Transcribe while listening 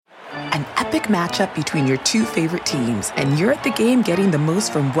An epic matchup between your two favorite teams, and you're at the game getting the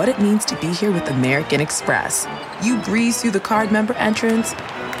most from what it means to be here with American Express. You breeze through the card member entrance,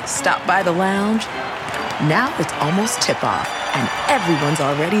 stop by the lounge. Now it's almost tip-off, and everyone's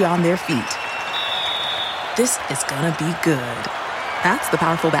already on their feet. This is gonna be good. That's the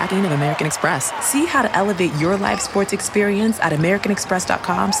powerful backing of American Express. See how to elevate your live sports experience at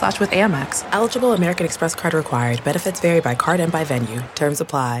americanexpress.com/withAmex. Eligible American Express card required. Benefits vary by card and by venue. Terms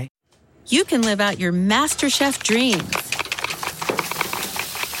apply. You can live out your MasterChef dreams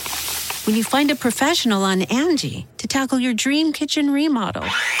when you find a professional on Angie to tackle your dream kitchen remodel.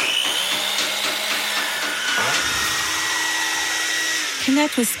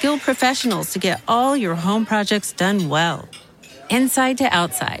 Connect with skilled professionals to get all your home projects done well. Inside to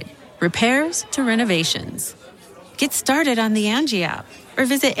outside, repairs to renovations. Get started on the Angie app or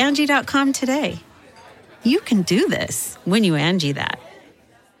visit Angie.com today. You can do this when you Angie that.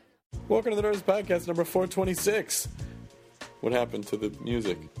 Welcome to the Nerds Podcast number 426. What happened to the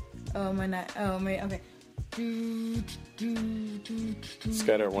music? Okay.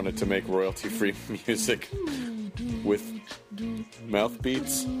 Skylar wanted to make royalty-free music with mouth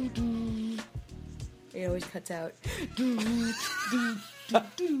beats. It always cuts out.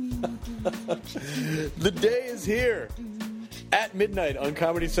 The day is here. At midnight on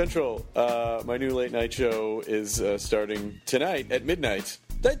Comedy Central. My new late night show is starting tonight at midnight.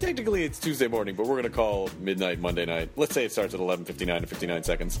 Technically, it's Tuesday morning, but we're going to call midnight Monday night. Let's say it starts at 11:59 and 59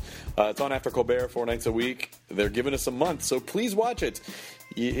 seconds. It's on after Colbert 4 nights a week. They're giving us a month, so please watch it.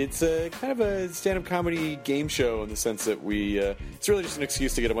 It's a kind of a stand-up comedy game show in the sense that it's really just an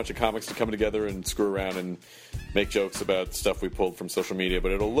excuse to get a bunch of comics to come together and screw around and make jokes about stuff we pulled from social media.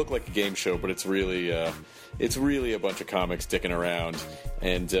 But it'll look like a game show, but it's really a bunch of comics dicking around.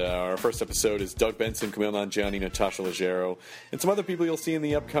 And our first episode is Doug Benson, Camille Nanjiani, Natasha Leggero, and some other people you'll see in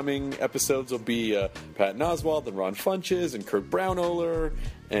the upcoming episodes will be Patton Oswalt and Ron Funches and Kurt Braunohler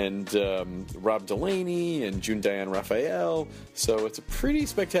and Rob Delaney and June Diane Raphael. So it's a pretty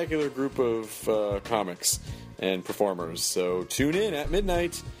spectacular group of comics and performers. So tune in at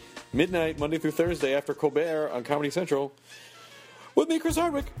midnight, Monday through Thursday after Colbert on Comedy Central. With me, Chris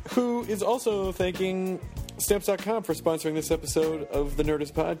Hardwick, who is also thanking Stamps.com for sponsoring this episode of the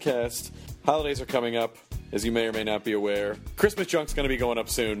Nerdist Podcast. Holidays are coming up, as you may or may not be aware. Christmas junk's going to be going up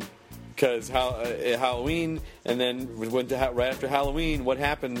soon, because Halloween, and then right after Halloween, what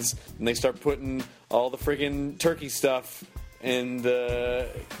happens when they start putting all the friggin' turkey stuff in the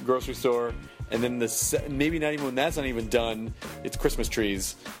grocery store, and then maybe not even when that's not even done, it's Christmas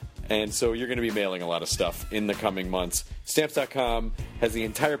trees. And so you're going to be mailing a lot of stuff in the coming months. Stamps.com has the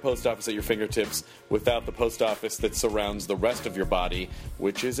entire post office at your fingertips without the post office that surrounds the rest of your body,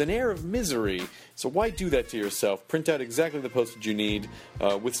 which is an air of misery. So why do that to yourself? Print out exactly the postage you need.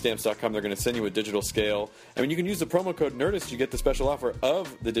 With Stamps.com, they're going to send you a digital scale. I mean, you can use the promo code NERDIST. You get the special offer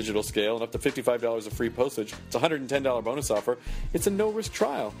of the digital scale and up to $55 of free postage. It's a $110 bonus offer. It's a no-risk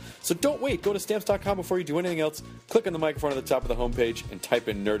trial. So don't wait. Go to Stamps.com before you do anything else. Click on the microphone at the top of the homepage and type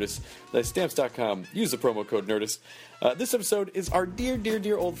in NERDIST. That's Stamps.com. Use the promo code NERDIST. This episode is our dear, dear,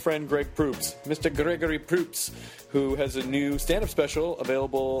 dear old friend Greg Proops, Mr. Gregory Proops, who has a new stand-up special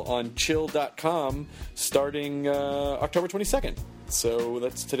available on chill.com starting October 22nd. So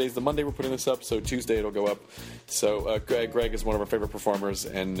today's the Monday we're putting this up, so Tuesday it'll go up. So Greg is one of our favorite performers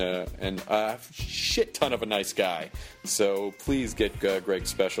and a shit ton of a nice guy. So please get Greg's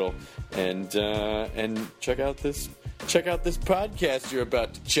special and check out this podcast you're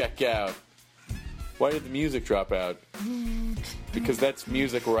about to check out. Why did the music drop out? Because that's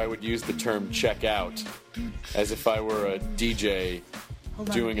music where I would use the term check out as if I were a DJ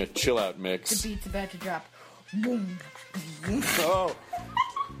doing a chill out mix. The beat's about to drop. Boom. Oh,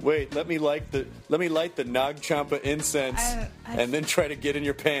 wait, let me light the Nag Champa incense and then try to get in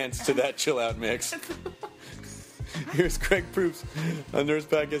your pants to that chill out mix. Here's Greg Proops on Nerdist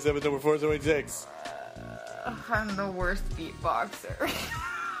Podcast episode number 426. I'm the worst beatboxer.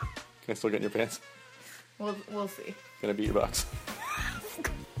 Can I still get in your pants? We'll see. Can I beat your box?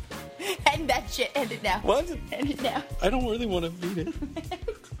 End that shit. End it now. What? End it now. I don't really want to beat it. You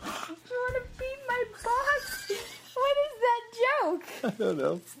want to beat my box? What is that joke? I don't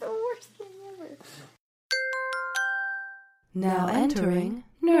know. It's the worst thing ever. Now entering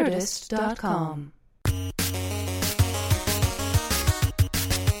Nerdist.com.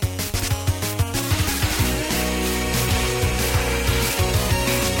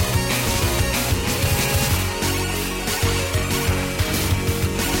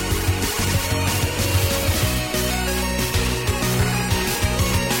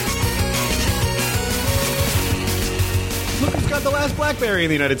 BlackBerry in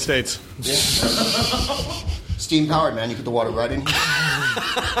the United States? Steam powered, man. You put the water right in here.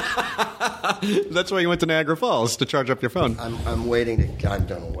 That's why you went to Niagara Falls, to charge up your phone. I'm waiting to... I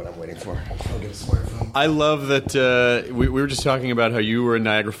don't know what I'm waiting for. I'll get a smartphone. I love that we were just talking about how you were in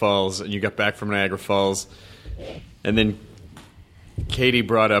Niagara Falls and you got back from Niagara Falls, and then Katie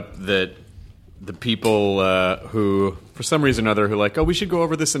brought up that the people who, for some reason or other, who like, oh, we should go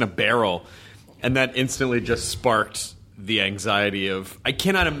over this in a barrel, and that instantly just sparked the anxiety of, I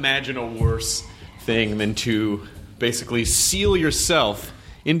cannot imagine a worse thing than to basically seal yourself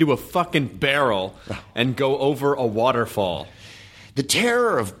into a fucking barrel and go over a waterfall. The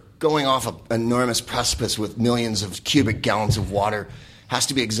terror of going off an enormous precipice with millions of cubic gallons of water has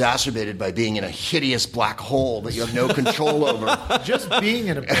to be exacerbated by being in a hideous black hole that you have no control over. Just being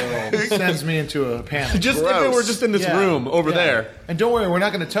in a barrel sends me into a panic. Just if it were just in this room over there. And don't worry, we're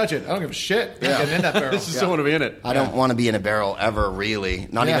not going to touch it. I don't give a shit. Yeah. Getting in that barrel. I just don't want to be in it. I don't want to be in a barrel ever, really.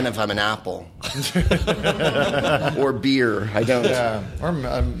 Not even if I'm an apple. Or beer. I don't. Yeah. Or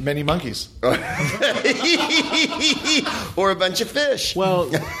many monkeys. Or a bunch of fish.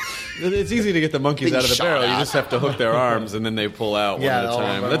 Well... It's easy to get the monkeys out of the barrel. You just have to hook their arms, and then they pull out one at a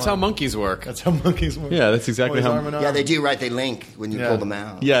time. That's how monkeys work. That's how monkeys work. Yeah, that's exactly how... Yeah, they do, right? They link when you pull them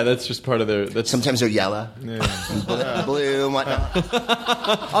out. Yeah, that's just part of their... Sometimes they're yellow. Yeah. Blue and whatnot.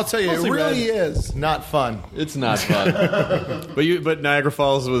 I'll tell you, it really is not fun. It's not fun. But Niagara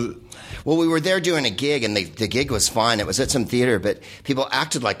Falls was... Well, we were there doing a gig, and the gig was fine. It was at some theater, but people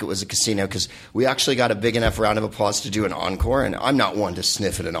acted like it was a casino because we actually got a big enough round of applause to do an encore, and I'm not one to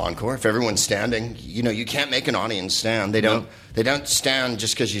sniff at an encore. If everyone's standing, you can't make an audience stand. They don't stand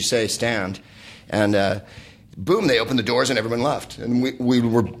just because you say stand. And boom, they opened the doors and everyone left. And we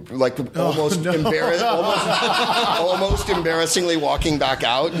were like almost embarrassingly walking back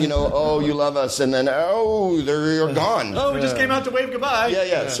out, oh, you love us. And then, oh, they're gone. Oh, we just came out to wave goodbye.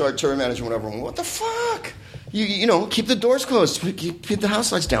 Yeah. So our tour manager went over and went, what the fuck? You keep the doors closed. Keep the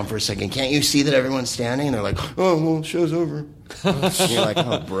house lights down for a second. Can't you see that everyone's standing? And they're like, oh, well, show's over. And you're like,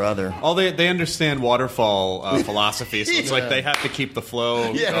 oh, brother. They understand waterfall philosophy, so it's like they have to keep the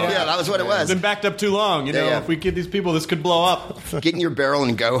flow. Yeah, that was what it was. It's been backed up too long. If we get these people, this could blow up. Get in your barrel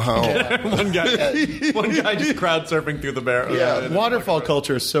and go home. One guy just crowd surfing through the barrel. Yeah, waterfall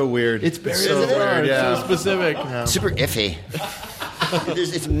culture is so weird. It's very so weird. So specific. Yeah. Super iffy.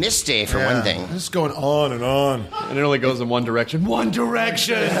 It's misty for one thing. It's going on and on. And it only goes in one direction. One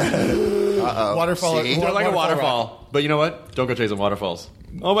direction! Uh-oh. Waterfall. See? They're like a waterfall. But you know what? Don't go chasing waterfalls.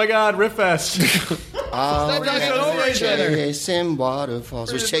 Oh my God, Riff Fest. Chasing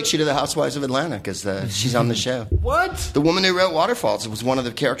waterfalls, which takes you to the Housewives of Atlanta because she's on the show. What? The woman who wrote Waterfalls was one of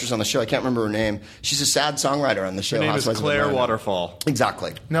the characters on the show. I can't remember her name. She's a sad songwriter on the show. Her name is Claire Waterfall.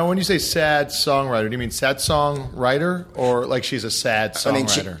 Exactly. Now, when you say sad songwriter, do you mean sad songwriter or like she's a sad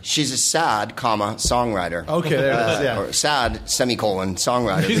songwriter? I mean, she's a sad, songwriter. Okay, there it is. Yeah. Or sad,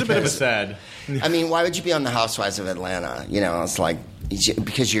 songwriter. She's a bit of a sad. I mean, why would you be on the Housewives of Atlanta? It's like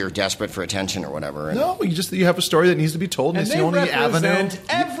because you're desperate for attention or whatever. No, you have a story that needs to be told, and it's the only avenue.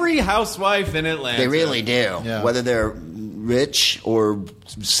 Every housewife in Atlanta. They really do, yeah. Whether they're rich or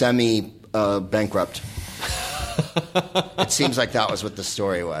semi-bankrupt. It seems like that was what the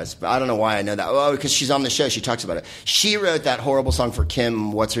story was. But I don't know why I know that. Oh, because she's on the show. She talks about it. She wrote that horrible song for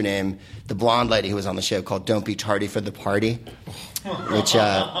Kim, what's her name? The blonde lady who was on the show called Don't Be Tardy for the Party. Which,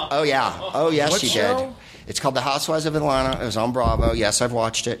 yes, she did. It's called The Housewives of Atlanta. It was on Bravo. Yes, I've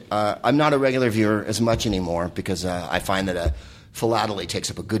watched it. I'm not a regular viewer as much anymore because I find that philately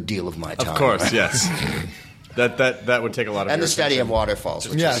takes up a good deal of my time. Of course, yes. That would take a lot of and the study of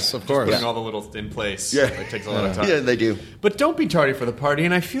waterfalls. Yes, of course. Putting all the little in place. Yeah. It takes a lot of time. Yeah, they do. But don't be tardy for the party.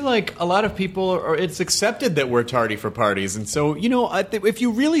 And I feel like a lot of people it's accepted that we're tardy for parties. And so, if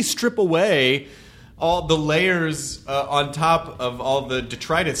you really strip away all the layers on top of all the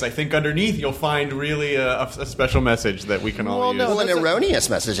detritus, I think underneath you'll find really a special message that we can all use. Well, an erroneous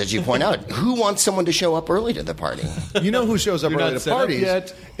message, as you point out. Who wants someone to show up early to the party? You know who shows up early to parties?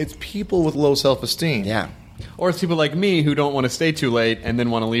 Yet. It's people with low self-esteem. Yeah. Or it's people like me who don't want to stay too late and then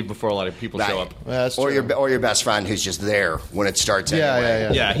want to leave before a lot of people show up. That's or true. your best friend who's just there when it starts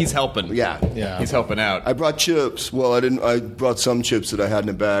anyway. Yeah, he's helping. Yeah. He's helping out. I brought chips. Well, I didn't. I brought some chips that I had in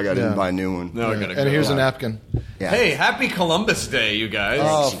a bag. I didn't buy a new one. No, I gotta go. And here's a napkin. Yeah. Hey, happy Columbus Day, you guys.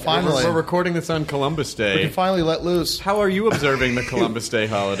 Oh, finally. We're recording this on Columbus We Day. can finally let loose. How are you observing the Columbus Day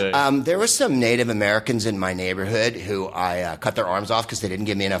holiday? There were some Native Americans in my neighborhood who I cut their arms off because they didn't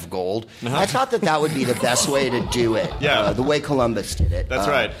give me enough gold. I thought that would be the best way to do it. Yeah. The way Columbus did it. That's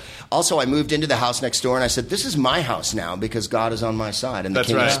right. Also, I moved into the house next door and I said, this is my house now because God is on my side and the That's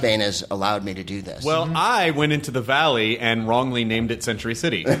King right. of Spain has allowed me to do this. Well, I went into the valley and wrongly named it Century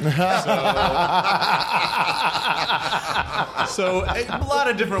City. So a lot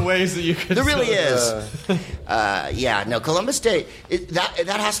of different ways that you could. There really is. Columbus Day,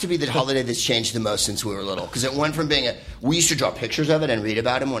 that has to be the holiday that's changed the most since we were little. Because it went from being we used to draw pictures of it and read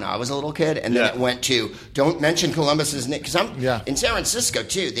about him when I was a little kid. And then it went to, don't mention Columbus's name. Because in San Francisco,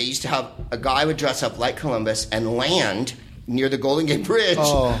 too, they used to have a guy would dress up like Columbus and land near the Golden Gate Bridge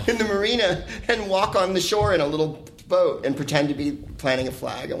in the marina and walk on the shore in a little boat and pretend to be planting a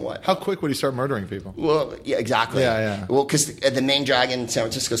flag and what. How quick would he start murdering people? Well, yeah, exactly. Yeah. Well, because the main drag in San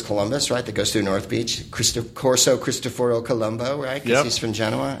Francisco is Columbus, right? That goes through North Beach. Corso Cristoforo Colombo, right? Because he's from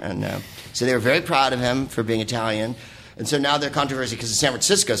Genoa. And so they were very proud of him for being Italian. And so now they're controversy because it's San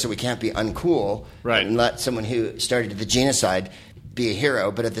Francisco, so we can't be uncool and let someone who started the genocide be a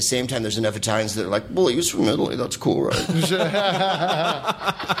hero. But at the same time, there's enough Italians that are like, well, he was from Italy. That's cool, right?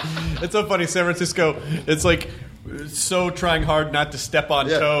 It's so funny. San Francisco, it's like so trying hard not to step on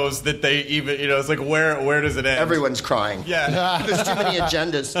toes that they even, it's like, where does it end? Everyone's crying. Yeah. There's too many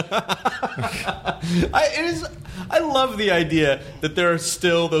agendas. I love the idea that there are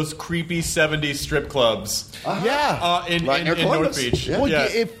still those creepy 70s strip clubs. In North Beach. Yeah. Well,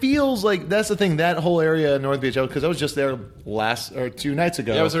 it feels like that's the thing. That whole area in North Beach, because I was just there 2 nights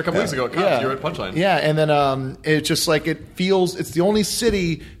ago. Yeah, I was there a couple weeks ago at Cops. You were at Punchline. Yeah, and then it's just like it feels. It's the only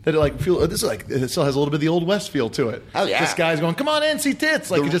city that it still has a little bit of the Old West feel to it. Oh yeah, this guy's going, come on in, see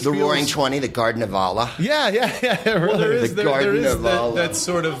tits. Like the Roaring 20, the Garden of Allah. Yeah. Really. Well, there is Allah. that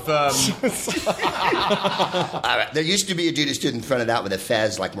sort of. There used to be a dude who stood in front of that with a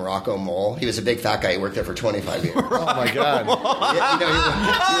fez like Morocco Mole. He was a big fat guy. He worked there for 25 years. Oh my God! He wore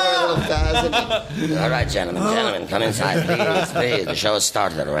a little fez. All right, gentlemen, come inside, please. The show has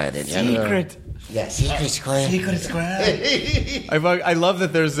started already. Secret. Yeah, Secret Square. I love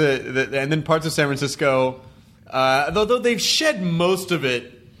that there's and then parts of San Francisco, though they've shed most of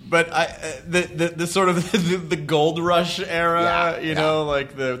it. But the sort of the gold rush era,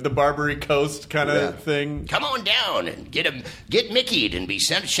 like the Barbary Coast kind of thing. Come on down and get Mickey'd and be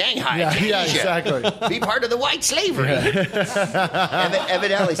sent to Shanghai. Yeah, exactly. Be part of the white slavery.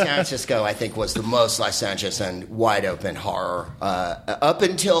 Evidently, San Francisco, I think, was the most licentious and wide open horror up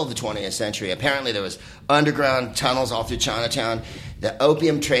until the 20th century. Apparently, there was underground tunnels all through Chinatown. The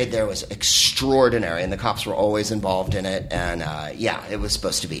opium trade there was extraordinary, and the cops were always involved in it. And, it was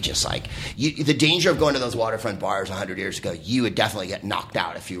supposed to be just like the danger of going to those waterfront bars 100 years ago, you would definitely get knocked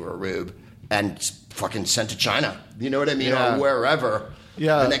out if you were a rube and fucking sent to China. You know what I mean? Or wherever.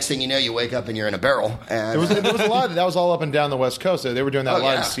 Yeah. The next thing you know, you wake up and you're in a barrel. And there was a lot. That was all up and down the West Coast. They were doing that a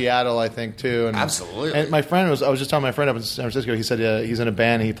lot in Seattle, I think, too. And, absolutely. And my friend I was just telling my friend up in San Francisco. He said he's in a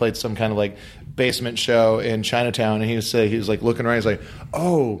band. And he played some kind of like basement show in Chinatown, and he was like looking around. He's like,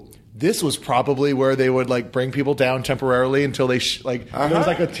 oh. This was probably where they would like bring people down temporarily until they there was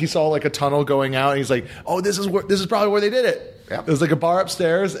like he saw like a tunnel going out, and he's like, oh, this is probably where they did it. Yep. There's like a bar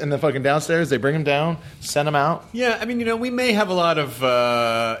upstairs, and then fucking downstairs they bring him down, send him out. Yeah, I mean, we may have a lot of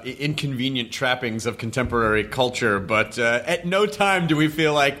inconvenient trappings of contemporary culture, but at no time do we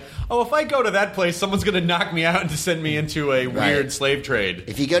feel like, oh, if I go to that place, someone's going to knock me out and send me into a weird slave trade.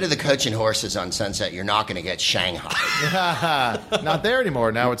 If you go to the Coach and Horses on Sunset, you're not going to get Shanghai. Not there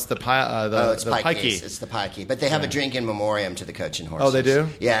anymore. Now it's the Pikey. It's the Pikey. But they have a drink in memoriam to the Coach and Horses. Oh, they do?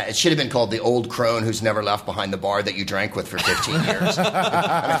 Yeah, it should have been called the Old Crone Who's Never Left Behind the Bar That You Drank With for 15 years.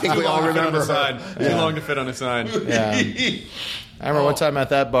 I think we all remember her. Too long to fit on a sign. Yeah. I remember one time at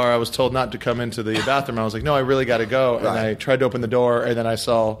that bar, I was told not to come into the bathroom. I was like, no, I really got to go. And I tried to open the door, and then I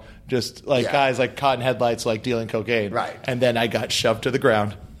saw just like guys like caught in headlights like dealing cocaine. Right. And then I got shoved to the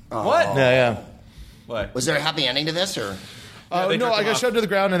ground. Oh. What? Yeah. What? Was there a happy ending to this, or? No, I got shoved to the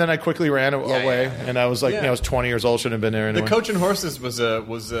ground, and then I quickly ran away. Yeah. And I was like, I was 20 years old, shouldn't have been there anyway. The Coach and Horses was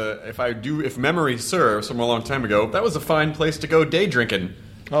if memory serves, from a long time ago, that was a fine place to go day drinking.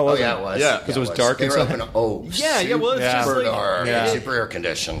 Oh, yeah, it was. Yeah, because it was dark inside. Well, it's just super like dark, super air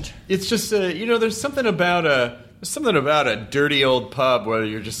conditioned. It's just there's something about a dirty old pub where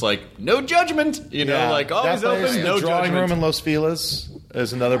you're just like, no judgment, like always open, no drawing judgment. room in Los Feliz.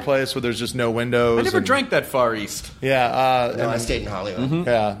 is another place where there's just no windows. I never drank that far east. Yeah. No, I stayed in Hollywood. Mm-hmm.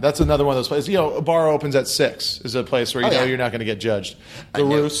 Yeah, that's another one of those places. You know, a bar opens at 6 is a place where you know you're not going to get judged. The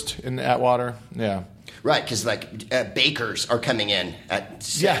Roost in Atwater. Yeah. Right, because bakers are coming in at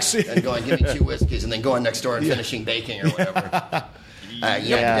 6 Yes. and going, give me 2 whiskeys, and then going next door and finishing baking or whatever.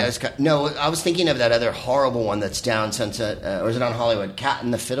 No, I was thinking of that other horrible one that's down Sunset, or is it on Hollywood? Cat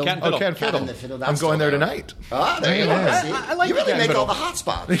and the Fiddle? Cat and Fiddle. Cat and the Fiddle. I'm going there tonight. Oh, there you go. I like you the really Cat and make Fiddle. all the hot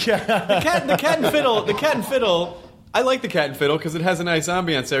spots. The cat and fiddle. I like the Cat and Fiddle because it has a nice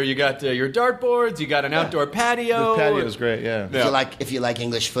ambiance there. You got your dartboards, you got an outdoor patio. The patio is great. Yeah. If you like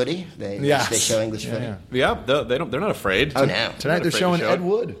English footy, they show English footy. Yeah, they're not afraid. Oh no! Tonight they're showing Ed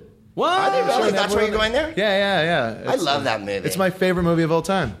Wood. What? Are they really? That's where you're going there? Yeah. I love that movie. It's my favorite movie of all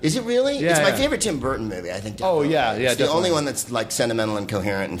time. Is it really? Yeah, it's my favorite Tim Burton movie, I think. Oh, yeah, It's the definitely. only one that's like sentimental and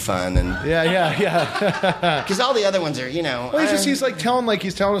coherent and fun. And Yeah. because all the other ones are, Well,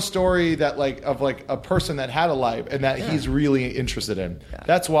 he's telling a story that of a person that had a life and that he's really interested in. Yeah.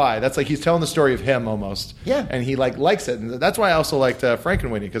 That's why. That's he's telling the story of him almost. Yeah. And he likes it. And that's why I also liked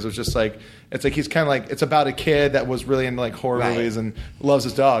Frankenweenie, because it was just he's kind of it's about a kid that was really into horror movies and loves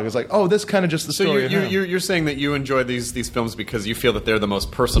his dog. It's this kind of just the story. So you're saying that you enjoy these films because you feel that they're the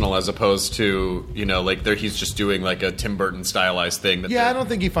most personal, as opposed to he's just doing a Tim Burton stylized thing. I don't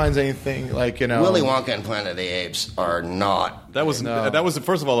think he finds anything Willy Wonka and Planet of the Apes are not. That was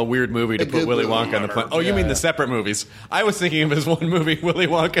first of all a weird movie to put Willy Wonka on the planet. Oh, you mean the separate movies? I was thinking of his one movie, Willy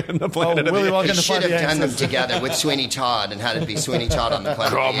Wonka and the Planet of the Apes. They should have done them together with Sweeney Todd and had it be Sweeney Todd on the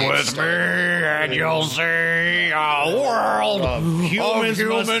Planet of the Apes. Come with me and you'll see a world of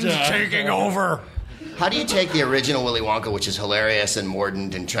humans taking over. How do you take the original Willy Wonka, which is hilarious and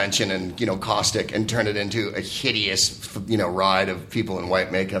mordant and trenchant and caustic, and turn it into a hideous ride of people in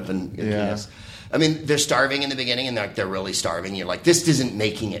white makeup and penis? I mean, they're starving in the beginning, and they're really starving. You're like, this isn't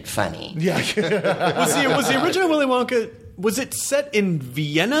making it funny. Yeah. was the original Willy Wonka? Was it set in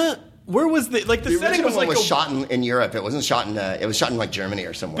Vienna? Where was the setting was shot in Europe. It wasn't shot in. It was shot in Germany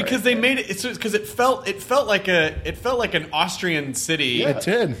or somewhere. Because they made it because it felt like an Austrian city. Yeah, it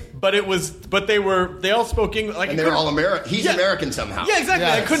did. But they all spoke English. And they were all American. He's American somehow. Yeah, exactly.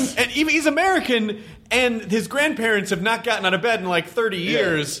 Yes. I couldn't. And even he's American, and his grandparents have not gotten out of bed in 30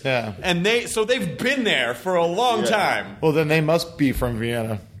 years. Yeah. And they've been there for a long time. Well, then they must be from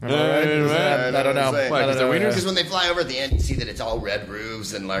Vienna. I don't know. Because when they fly over at the end, you see that it's all red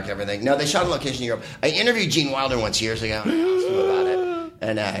roofs and everything. No, they shot on location in Europe. I interviewed Gene Wilder once years ago and I asked him about it.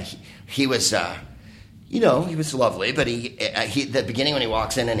 And he was, he was lovely. But he at the beginning when he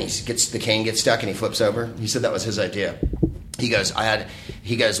walks in and the cane gets stuck and he flips over, he said that was his idea. He goes,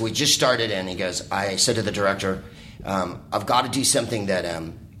 we just started in. He goes, I said to the director, I've got to do something that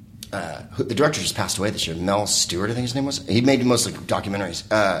the director just passed away this year, Mel Stewart, I think his name was. He made mostly documentaries.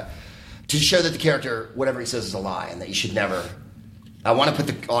 To show that the character, whatever he says is a lie, and that you should never. I want to put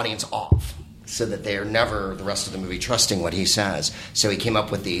the audience off so that they are never, the rest of the movie, trusting what he says. So he came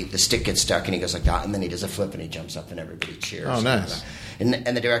up with the stick gets stuck, and he goes like that, and then he does a flip, and he jumps up, and everybody cheers. Oh, nice. And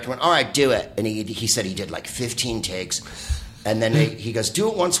the director went, all right, do it. And he said he did 15 takes. And then he goes,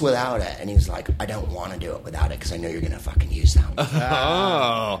 do it once without it. And he was like, I don't want to do it without it because I know you're going to fucking use that one.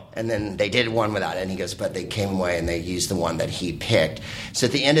 Oh. And then they did one without it. And he goes, but they came away and they used the one that he picked. So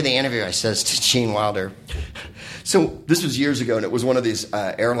at the end of the interview, I says to Gene Wilder, so this was years ago, and it was one of these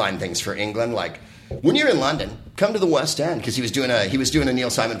airline things for England, when you're in London, come to the West End, because he was doing a Neil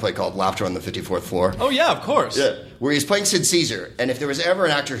Simon play called Laughter on the 54th Floor. Oh yeah, of course. Yeah, where he's playing Sid Caesar, and if there was ever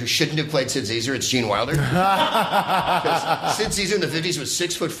an actor who shouldn't have played Sid Caesar, it's Gene Wilder. Because Sid Caesar in the 50s was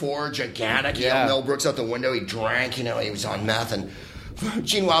 6'4", gigantic. He yelled Mel Brooks out the window. He drank, he was on meth, and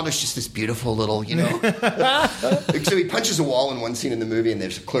Gene Wilder's just this beautiful little, So he punches a wall in one scene in the movie, and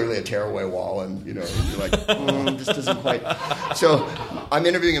there's clearly a tearaway wall, and you're like, this doesn't quite. So I'm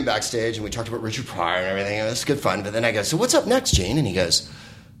interviewing him backstage, and we talked about Richard Pryor and everything, and it's good fun. But then I go, so what's up next, Gene? And he goes,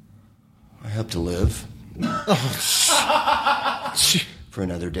 I hope to live for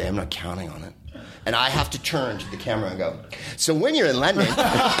another day. I'm not counting on it. And I have to turn to the camera and go, so when you're in London,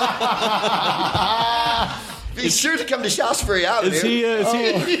 be sure to come to Shaftesbury Avenue. Is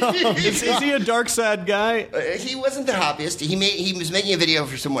he a dark, sad guy? He wasn't the happiest. He was making a video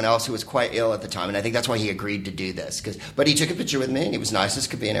for someone else who was quite ill at the time, and I think that's why he agreed to do this. But he took a picture with me, and he was nice as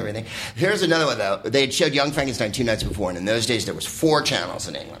could be and everything. Here's another one, though. They had showed Young Frankenstein 2 nights before, and in those days there was 4 channels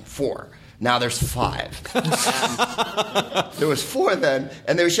in England. 4. Now there's 5. There was 4 then,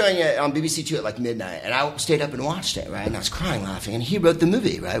 and they were showing it on BBC 2 at midnight, and I stayed up and watched it, right? And I was crying, laughing, and he wrote the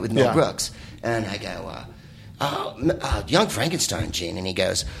movie, right, with Mel Brooks. And I go, Young Frankenstein, Gene. And he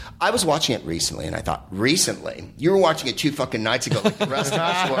goes, I was watching it recently, and I thought, recently? You were watching it 2 fucking nights ago like the rest of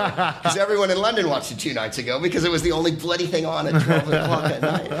us were. Because everyone in London watched it 2 nights ago because it was the only bloody thing on at 12 o'clock at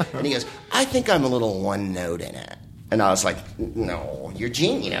night. And he goes, I think I'm a little one note in it. And I was like, no, you're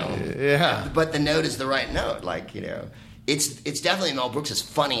Gene, Yeah. But the note is the right note. Like, it's definitely Mel Brooks'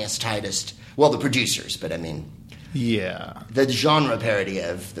 funniest, tightest, well, the producers, but I mean... Yeah. The genre parody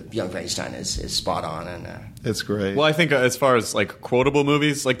of the Young Frankenstein is spot on, and it's great. Well, I think as far as like quotable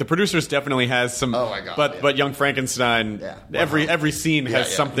movies, like the producers definitely has some. Oh my God! But Young Frankenstein, every scene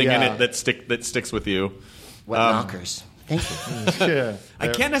has something in it that sticks with you. What knockers? Thank you. Yeah. I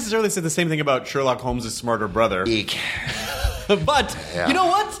can't necessarily say the same thing about Sherlock Holmes' smarter brother. Eek. But you know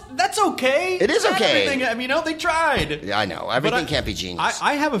what? That's okay. It is okay. Everything, I mean, they tried. Yeah, I know. Everything can't be genius.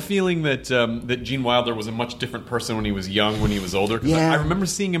 I have a feeling that that Gene Wilder was a much different person when he was young, when he was older. Because I remember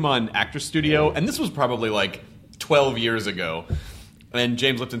seeing him on Actors Studio, and this was probably like 12 years ago. And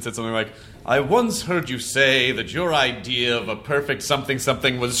James Lipton said something like, I once heard you say that your idea of a perfect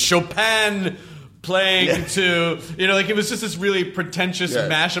something was Chopin playing to, like it was just this really pretentious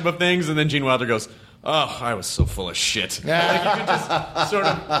mashup of things. And then Gene Wilder goes, oh, I was so full of shit. Like you could just sort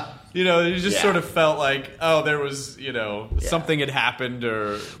of, you just sort of felt like, oh, there was, something had happened,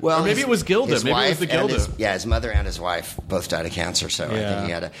 or maybe it was Gilda. Maybe it was the Gilda. His mother and his wife both died of cancer, so I think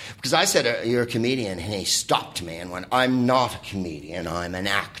he had to. Because I said, you're a comedian, and he stopped me and went, I'm not a comedian, I'm an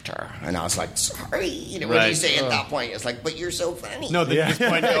actor. And I was like, sorry. What do you say at that point? It's like, but you're so funny. No, they just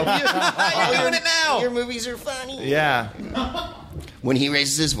point out, you're doing it now. Your movies are funny. Yeah. When he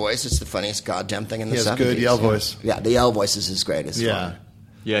raises his voice, it's the funniest goddamn thing in the 70s. He has good yell voice. Yeah, the yell voice is his greatest. Yeah.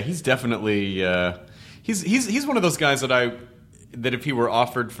 Yeah, he's definitely he's one of those guys that if he were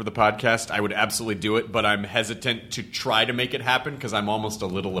offered for the podcast, I would absolutely do it, but I'm hesitant to try to make it happen because I'm almost a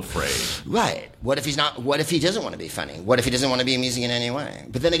little afraid. Right. What if he doesn't want to be funny? What if he doesn't want to be amusing in any way?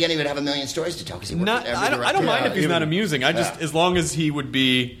 But then again, he would have a million stories to tell because he worked with every director. I don't mind if he's not amusing. I just as long as he would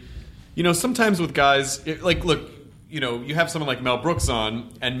be, sometimes with guys you have someone like Mel Brooks on,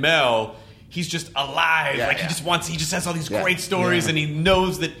 and Mel, he's just alive. He just has all these great stories, and he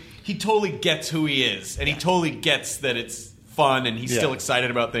knows that he totally gets who he is, and he totally gets that it's fun, and he's still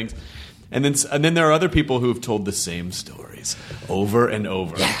excited about things. And then there are other people who've told the same stories over and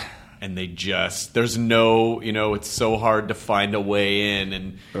over. Yeah. And they there's no, it's so hard to find a way in,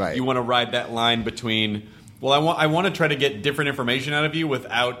 and you want to ride that line between, well, I want to try to get different information out of you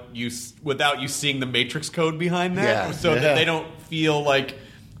without you seeing the matrix code behind that, that they don't feel like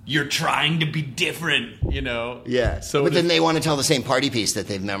you're trying to be different, Yeah. So but then they want to tell the same party piece that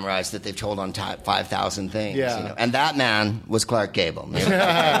they've memorized, that they've told on 5,000 things. Yeah. And that man was Clark Gable.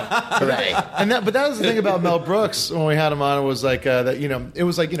 Hooray. But that was the thing about Mel Brooks when we had him on. It was like that. It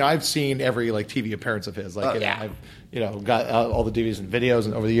was like I've seen every TV appearance of his. I've got all the DVDs and videos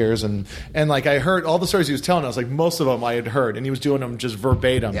and over the years, and like I heard all the stories he was telling. I was like, most of them I had heard, and he was doing them just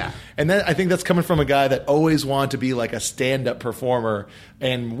verbatim. Yeah. And then I think that's coming from a guy that always wanted to be like a stand-up performer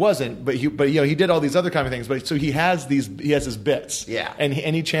and wasn't, but he did all these other kind of things. But so he has his bits. Yeah. And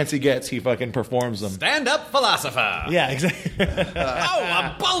any chance he gets, he fucking performs them. Stand-up philosopher. Yeah, exactly.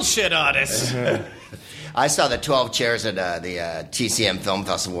 A bullshit artist. I saw the 12 chairs at the TCM Film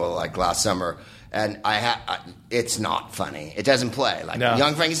Festival like last summer. And it's not funny. It doesn't play.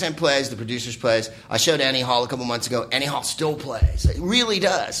 Young Frankenstein plays, the producers plays. I showed Annie Hall a couple months ago. Annie Hall still plays. It really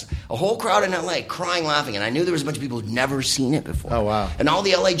does. A whole crowd in L.A. crying, laughing. And I knew there was a bunch of people who'd never seen it before. Oh, wow. And all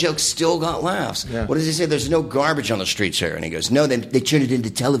the L.A. jokes still got laughs. Yeah. What does he say? There's no garbage on the streets here. And he goes, no, they turn it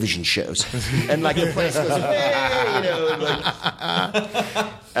into television shows. And the place goes, hey,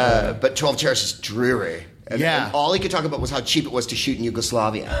 but 12 Chairs is dreary. And all he could talk about was how cheap it was to shoot in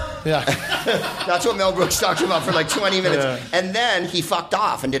Yugoslavia. Yeah. That's what Mel Brooks talked about for 20 minutes. Yeah. And then he fucked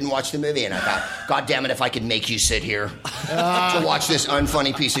off and didn't watch the movie. And I thought, God damn it, if I could make you sit here to watch this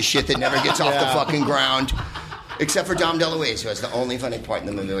unfunny piece of shit that never gets off the fucking ground. Except for Dom DeLuise, who has the only funny part in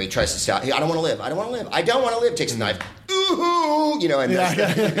the movie. He tries to stop. I don't want to live. I don't want to live. I don't want to live. Takes a knife. Ooh, and ooh,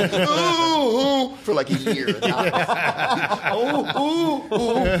 for a year. But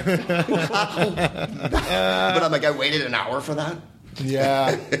I'm like, I waited an hour for that.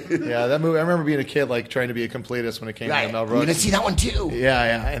 Yeah, that movie. I remember being a kid, trying to be a completist when it came to Mel Brooks. You didn't see that one too.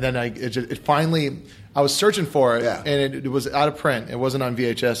 Yeah, and then it finally. I was searching for it, and it was out of print. It wasn't on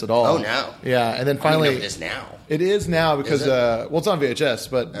VHS at all. Oh no. Yeah, and then finally, it is now. It is now because it's on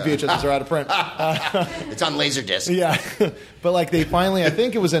VHS, but VHSs are out of print. It's on Laserdisc. Yeah, but they finally, I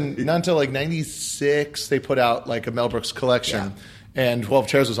think it was not until '96 they put out a Mel Brooks collection. Yeah. and 12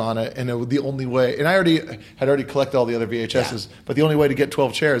 Chairs was on it, and it was the only way. And I had already collected all the other VHSs, but the only way to get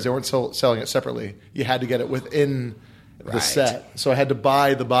 12 Chairs, they weren't selling it separately. You had to get it within the set. So I had to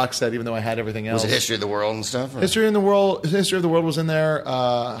buy the box set, even though I had everything else. Was it History of the World and stuff? Or? History of the World was in there.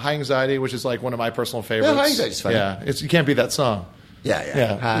 High Anxiety, which is like one of my personal favorites. Yeah, High Anxiety's funny. Yeah, you can't beat that song.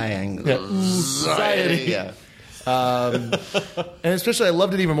 Yeah. High Anxiety. Yeah. And especially, I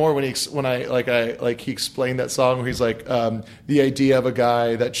loved it even more when he explained that song where he's like, the idea of a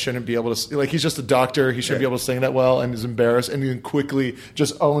guy that shouldn't be able to, like, he's just a doctor, he shouldn't be able to sing that well, and is embarrassed, and he quickly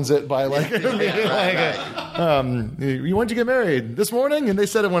just owns it by like, you wanted to get married this morning, and they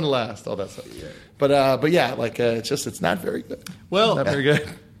said it wouldn't last, all that stuff. Yeah. But yeah, like it's not very good. Well, not very good.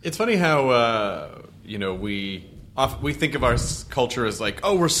 It's funny how we think of our culture as like,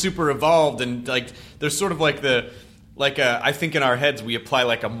 oh, we're super evolved, and like there's sort of like I think in our heads we apply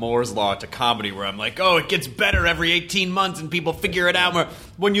like a Moore's law to comedy, where I'm like, oh, it gets better every 18 months and people figure it out.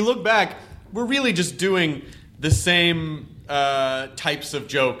 When you look back, we're really just doing the same types of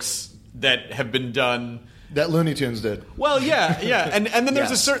jokes that have been done. That Looney Tunes did. Well, yeah, and then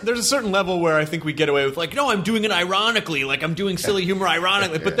there's a certain level where I think we get away with like, no, I'm doing it ironically, like I'm doing silly humor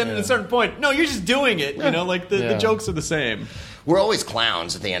ironically. But then at a certain point, no, you're just doing it. You know, like the jokes are the same. We're always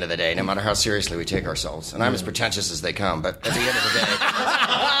clowns at the end of the day, no matter how seriously we take ourselves. And I'm as pretentious as they come, but at the end of the day...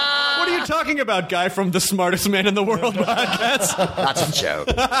 What are you talking about, guy from the Smartest Man in the World podcast? That's a joke.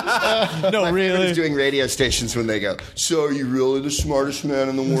 No, My really. favorite is doing radio stations when they go, so are you really the smartest man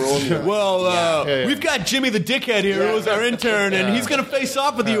in the world? Well, we've got Jimmy the Dickhead here, who was our intern, and he's going to face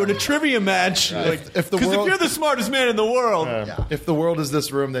off with you in a trivia match. Because if you're the smartest man in the world... If the world is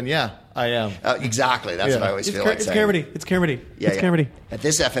this room, then yeah, I am. Exactly. That's what I always feel like saying. It's Carmody. It's Carmody. At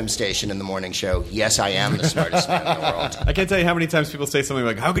this FM station in the morning show, yes, I am the smartest man in the world. I can't tell you how many times people say something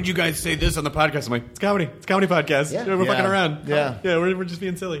like, how could you guys say this on the podcast? I'm like, it's comedy. It's a comedy podcast. Yeah. We're fucking around. Yeah. Yeah, we're just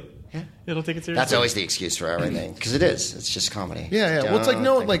being silly. Yeah. Don't take it seriously. That's always the excuse for everything. Because it is. It's just comedy. Yeah. Well, it's like,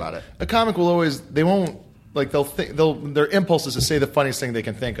 no, like, a comic will always, they won't, like their impulse is to say the funniest thing they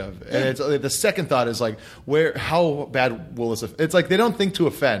can think of, and it's the second thought is like, how bad will this? It's like they don't think to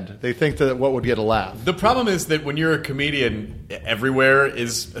offend; they think that what would get a laugh. The problem is that when you're a comedian, everywhere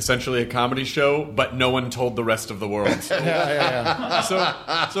is essentially a comedy show, but no one told the rest of the world. So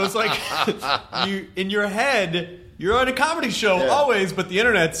it's like you in your head. You're on a comedy show always, but the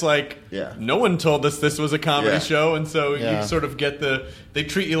internet's like, no one told us this was a comedy show, and so you sort of get they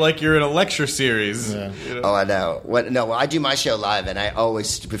treat you like you're in a lecture series. Yeah. You know? Oh, I know. I do my show live, and I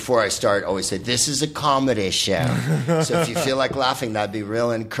always, before I start, always say, this is a comedy show. So if you feel like laughing, that'd be real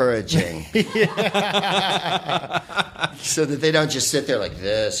encouraging. So that they don't just sit there like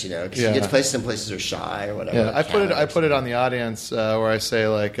this, you know, because you get to places, some places are shy or whatever. Yeah, I put it on the audience where I say,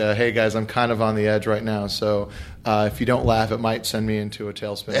 like, hey, guys, I'm kind of on the edge right now, so... if you don't laugh, it might send me into a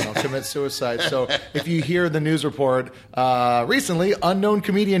tailspin. I'll commit suicide. So if you hear the news report, recently, unknown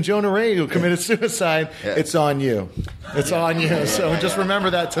comedian Jonah Ray who committed suicide, it's on you. It's on you. So just remember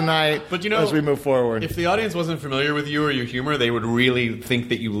that tonight as we move forward. If the audience wasn't familiar with you or your humor, they would really think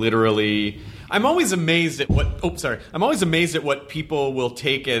that you literally... I'm always amazed at what people will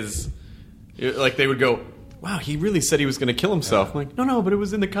take as... Like, they would go... Wow, he really said he was going to kill himself. I'm like, no, but it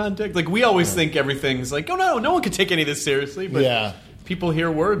was in the context. Like, we always think everything's like, oh, no one could take any of this seriously. But people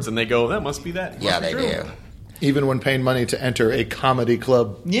hear words and they go, that must be that. Yeah, they do. Even when paying money to enter a comedy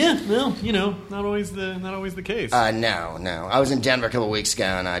club. Yeah, well, not always the case. No. I was in Denver a couple of weeks ago,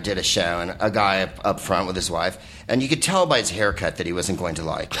 and I did a show, and a guy up front with his wife, and you could tell by his haircut that he wasn't going to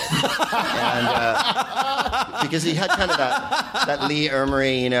like it. And because he had kind of that Lee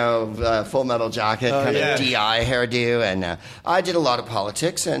Ermey, Full Metal Jacket, kind of DI hairdo, and I did a lot of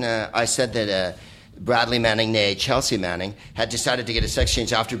politics, and I said that... Bradley Manning, nay, Chelsea Manning, had decided to get a sex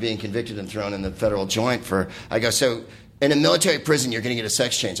change after being convicted and thrown in the federal joint I go, so in a military prison, you're going to get a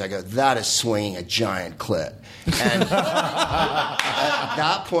sex change. I go, that is swinging a giant clit. And at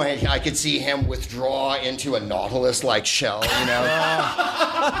that point, I could see him withdraw into a Nautilus-like shell,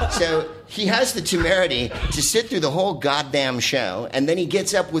 So he has the temerity to sit through the whole goddamn show, and then he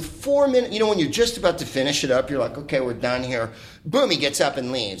gets up with 4 minutes. When you're just about to finish it up, you're like, okay, we're done here. Boom, he gets up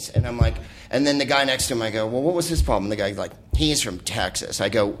and leaves. And I'm like, and then the guy next to him, I go, well, what was his problem? The guy's like, he's from Texas. I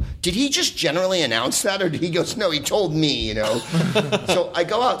go, did he just generally announce that? Or did he go, no, he told me, So I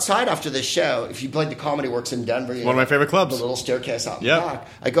go outside after the show. If you played the Comedy Works in Denver, one of my favorite clubs. The little staircase out in back.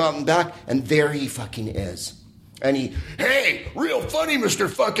 I go out and back, and there he fucking is. And hey, real funny, Mr.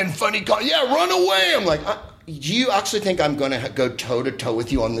 fucking funny. Yeah, run away. I'm like, Do you actually think I'm going to go toe-to-toe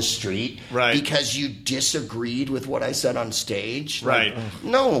with you on the street Right. because you disagreed with what I said on stage? Right.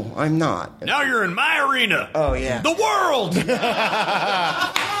 No, I'm not. Now you're in my arena. Oh, yeah. The world.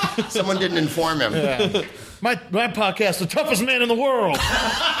 Someone didn't inform him. Yeah. My podcast, the toughest man in the world,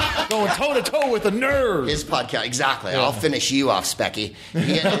 going toe-to-toe with a nerd. His podcast, exactly. I'll finish you off, Specky.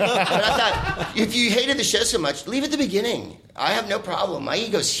 Yeah. But I thought, if you hated the show so much, leave at the beginning. I have no problem. My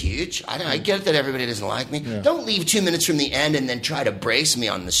ego's huge. I get that everybody doesn't like me. Yeah. Don't leave 2 minutes from the end and then try to brace me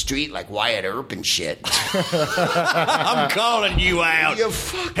on the street like Wyatt Earp and shit. I'm calling you out. You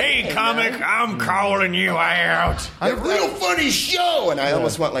hey, comic, man. I'm calling you out. A real funny show. And I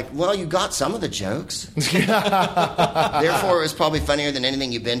almost went like, well, you got some of the jokes. Therefore, it was probably funnier than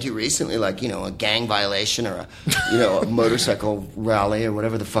anything you've been to recently, like, a gang violation or a motorcycle rally or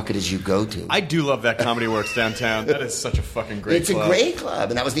whatever the fuck it is you go to. I do love that Comedy Works downtown. That is such a fucking great club. It's a great club,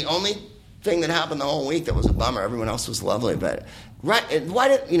 and that was the only thing that happened the whole week that was a bummer. Everyone else was lovely, but how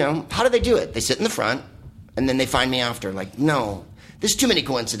do they do it? They sit in the front, and then they find me after. Like, no. There's too many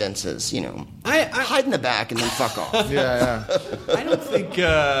coincidences, I hide in the back and then fuck off. Yeah. I don't think,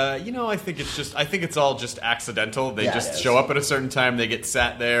 I think it's all just accidental. They just show up at a certain time. They get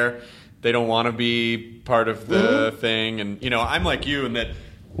sat there. They don't want to be part of the thing. And, I'm like you in that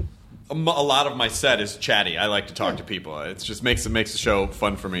a lot of my set is chatty. I like to talk to people. It just makes the show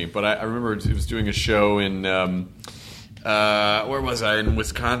fun for me. But I remember it was doing a show in, where was I? In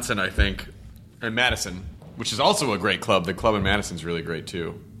Wisconsin, I think. In Madison. Which is also a great club. The club in Madison's really great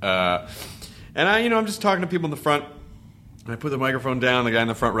too. And I'm just talking to people in the front. And I put the microphone down. The guy in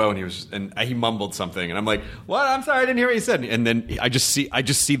the front row, and he mumbled something, and I'm like, "What? I'm sorry, I didn't hear what you said." And then I just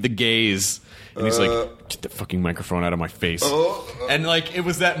see the gaze, and he's like, "Get the fucking microphone out of my face." And like it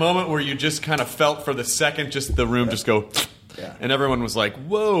was that moment where you just kind of felt for the second, just the room just go, and everyone was like,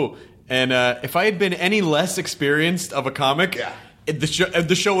 "Whoa!" And if I had been any less experienced of a comic. Yeah. The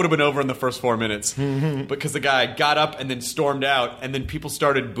show would have been over in the first 4 minutes because the guy got up and then stormed out, and then people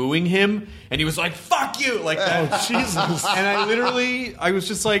started booing him, and he was like, "Fuck you!" like that. Oh, Jesus! And I was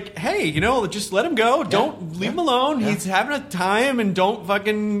just like, "Hey, just let him go. Don't leave him alone. He's having a time, and don't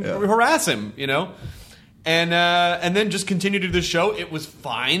fucking harass him." And then just continue to do the show. It was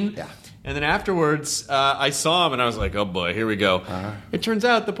fine. Yeah. And then afterwards, I saw him, and I was like, "Oh boy, here we go." It turns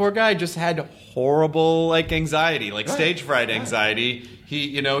out the poor guy just had horrible anxiety, stage fright anxiety.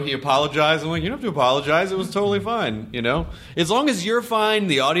 He apologized. I'm like, "You don't have to apologize. It was totally fine." As long as you're fine,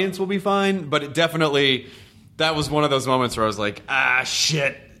 the audience will be fine. But it definitely, that was one of those moments where I was like,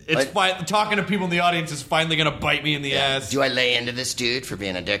 shit. It's talking to people in the audience is finally going to bite me in the ass. Do I lay into this dude for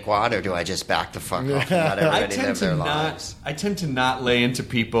being a dickwad, or do I just back the fuck off and let everybody live their lives? I tend to not lay into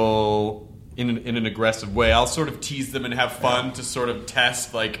people in an aggressive way. I'll sort of tease them and have fun to sort of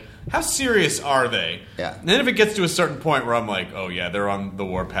test, how serious are they? Yeah. And then if it gets to a certain point where I'm like, oh yeah, they're on the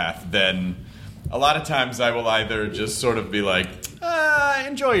warpath, then a lot of times I will either just sort of be like,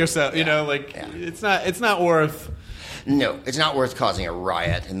 enjoy yourself. It's not worth... No, it's not worth causing a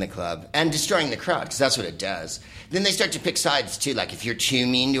riot in the club and destroying the crowd, because that's what it does. Then they start to pick sides, too. Like, if you're too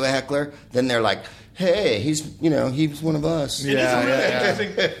mean to a heckler, then they're like, hey, he's one of us. It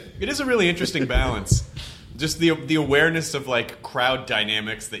is a really interesting balance. Just the awareness of, crowd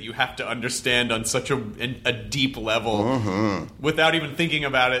dynamics that you have to understand on such a deep level without even thinking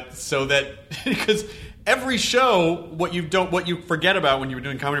about it, so that... Because every show, what you forget about when you were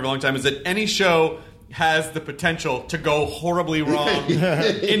doing comedy for a long time is that any show... has the potential to go horribly wrong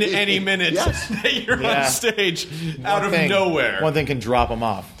in any minute that you're on stage out of nowhere. One thing can drop them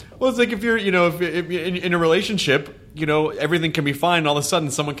off. Well, it's like if you're, if in a relationship, everything can be fine. And all of a sudden,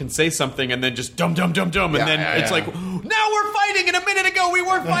 someone can say something and then just dum, dum, dum, dum. And then it's like, now we're fighting. And a minute ago, we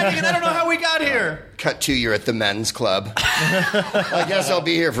weren't fighting. And I don't know how we got here. Cut to, you're at the men's club. I guess I'll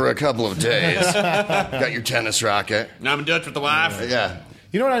be here for a couple of days. Got your tennis racket. Now I'm in Dutch with the wife. Yeah.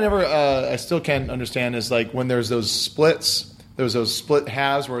 You know what I still can't understand is when there's those splits, there's those split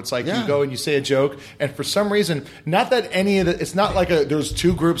halves where it's you go and you say a joke, and for some reason, not that any of it's not there's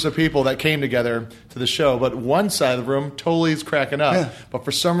two groups of people that came together to the show, but one side of the room totally is cracking up, but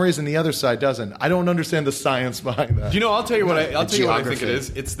for some reason the other side doesn't. I don't understand the science behind that. I'll tell you what I think it is.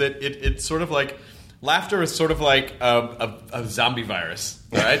 It's that it's sort of like laughter is sort of like a zombie virus,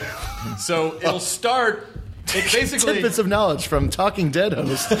 right? So it'll start. It basically tidbits of knowledge from Talking Dead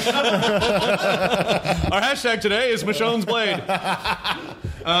host. Our hashtag today is Michonne's Blade.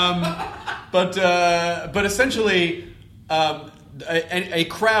 But essentially, a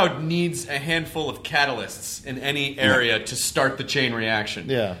crowd needs a handful of catalysts in any area to start the chain reaction.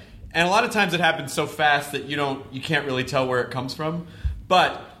 Yeah, and a lot of times it happens so fast that you can't really tell where it comes from.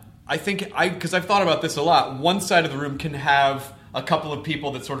 But I think because I've thought about this a lot. One side of the room can have a couple of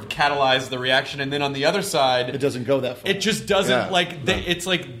people that sort of catalyze the reaction, and then on the other side, it doesn't go that far. It just doesn't it's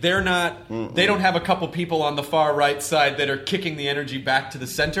like they're not. They don't have a couple people on the far right side that are kicking the energy back to the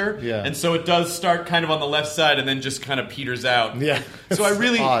center, and so it does start kind of on the left side and then just kind of peters out. Yeah. So I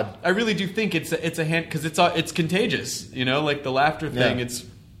really do think it's a hand because it's contagious. You know, like the laughter thing. Yeah. It's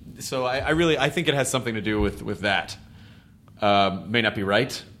so I think it has something to do with that. May not be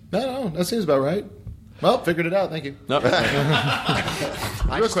right. No, that seems about right. Well, figured it out. Thank you. No.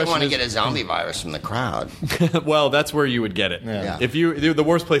 I just don't want to get a zombie virus from the crowd. Well, that's where you would get it. Yeah. If the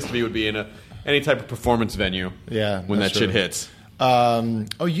worst place to be would be in any type of performance venue. Yeah, when that shit hits.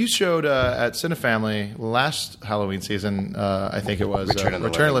 You showed at Cinefamily last Halloween season. I think it was Return of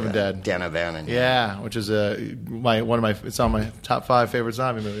the Living Dead. Dan O'Bannon. Yeah, which is it's on my top 5 favorite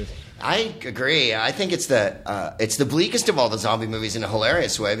zombie movies. I agree. I think it's the bleakest of all the zombie movies in a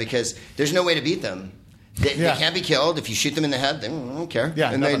hilarious way because there's no way to beat them. They can't be killed. If you shoot them in the head, they don't care.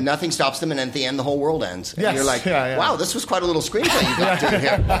 Yeah, and nothing stops them, and at the end, the whole world ends. And you're like, wow, this was quite a little screenplay you got through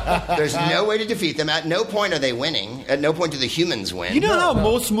here. There's no way to defeat them. At no point are they winning. At no point do the humans win. You know how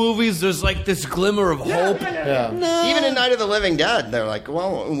most movies, there's like this glimmer of hope? Yeah. No. Even in Night of the Living Dead, they're like,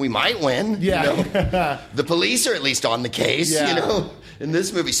 well, we might win. Yeah. You know? The police are at least on the case, Yeah. you know. In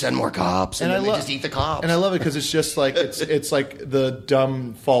this movie, send more cops, and then they just eat the cops. And I love it because it's just like it's like the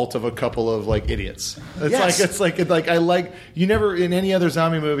dumb fault of a couple of like idiots. It's like I like you never in any other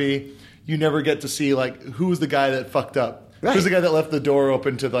zombie movie you never get to see like who's the guy that fucked up. Right. Who's the guy that left the door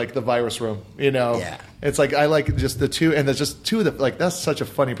open to like the virus room? You know, it's like I like just the two, and there's just two of the like that's such a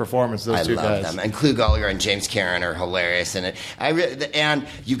funny performance. Those two guys, I love them, and Clu Gallagher and James Caan are hilarious in it. And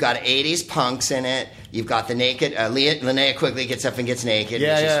you've got 80s punks in it. You've got the naked Linnea Quigley gets up and gets naked.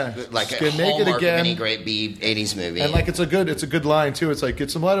 Yeah, which is like She's a getting naked hallmark again. of any great B 80s movie. and like it's a good line too. It's like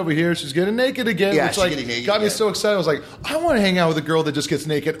get some light over here. She's getting naked again, Yeah, which she's like getting naked got me again. so excited. I was like, I want to hang out with a girl that just gets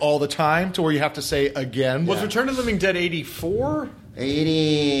naked all the time, to where you have to say again. Was Return of the Living Dead 84?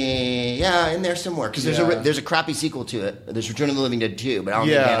 80, in there somewhere because there's a crappy sequel to it. There's Return of the Living Dead 2, but I don't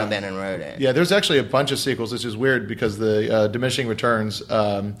think Dan O'Bannon wrote it. Yeah, there's actually a bunch of sequels, which is weird because the Diminishing Returns.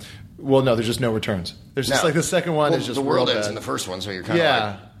 Well, no, there's just no returns. There's just like the second one is just the world real ends bad. in the first one, so you're kind of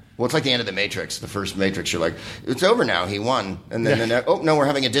like. Well, it's like the end of the Matrix. The first Matrix, you're like, it's over now. He won, and then no, we're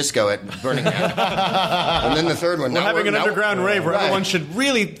having a disco at Burning Man, and then the third one. We're having an underground rave where everyone should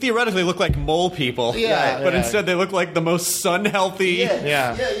really theoretically look like mole people. But instead they look like the most sun healthy.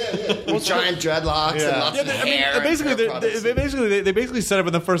 With giant dreadlocks and lots of hair. They basically set up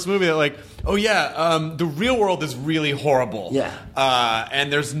in the first movie that like, the real world is really horrible.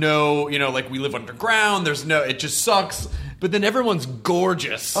 And there's no, like we live underground. There's no, it just sucks. But then everyone's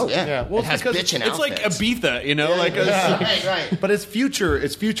gorgeous. Oh yeah, Well, it has because bitchin' it's like outfits. Ibiza, right. But it's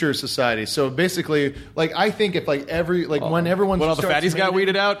future society. So basically, like I think if like when everyone when all the starts fatties got mating-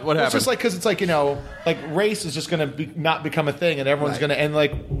 weeded out, what Well, happened? it's just like because it's like like race is just going to not become a thing, and everyone's going to and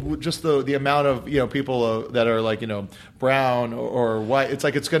like just the amount of people that are like brown or white. It's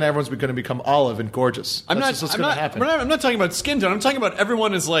like everyone's going to become olive and gorgeous. That's just what's going to happen. I'm not talking about skin tone. I'm talking about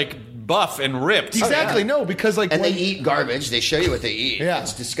everyone is like buff and ripped. Exactly. No, because like and they eat garbage. They show you what they eat. Yeah.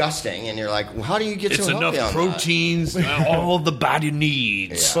 It's disgusting, and you're like, well, how do you get It's so healthy enough on that? proteins, all the body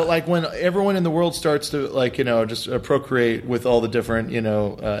needs. But like when everyone in the world starts to just procreate with all the different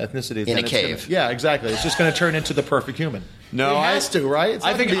ethnicities In then a it's cave. Exactly. It's just going to turn into the perfect human. No, it has to, right? It's I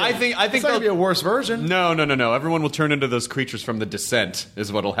not think gonna be it's not going to be a worse version. No. Everyone will turn into those creatures from The Descent.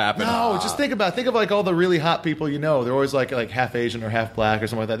 Is what'll happen. No, just think of like all the really hot people They're always like half Asian or half black or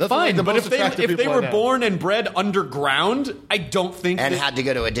something like that. That's Fine, the but most if they attractive people I were know. born and bred underground, I don't think And had to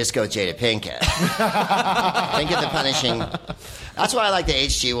go to a disco with Jada Pinkett. Pinkett the Punishing. That's why I like the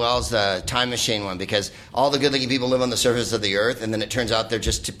H.G. Wells, the Time Machine one, because all the good-looking people live on the surface of the earth, and then it turns out they're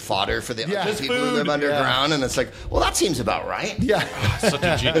just fodder for the other people who live underground, and it's like, well, that seems about right. Yeah. Such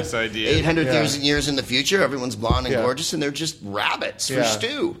a genius idea. 800 years in the future, everyone's blonde and gorgeous, and they're just rabbits for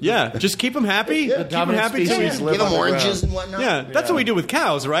stew. Yeah, just keep them happy. The Keep them dominant happy. species too. live Give them underground. oranges and whatnot. Yeah, that's what we do with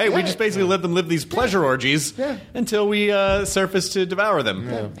cows, right? We just basically let them live these pleasure orgies until we surface to devour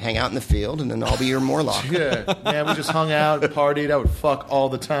them. Hang out in the field, and then I'll be your Morlock. Yeah, man, we just hung out, partied. I would fuck all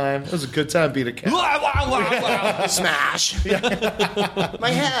the time. It was a good time being a cat. Smash. My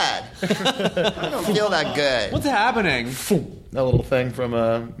head. I don't feel that good. What's happening? That little thing from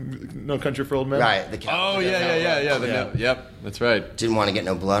No Country for Old Men. Right. The cat. Oh, yeah. Yep, that's right. Didn't want to get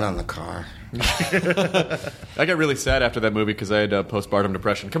no blood on the car. I got really sad after that movie because I had postpartum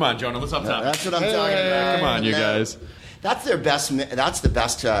depression. Come on, Jonah, let's up top. That's what I'm talking about. Come on, you guys. That's their best. That's the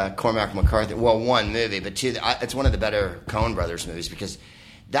best Cormac McCarthy. Well, one movie, but two. It's one of the better Coen Brothers movies because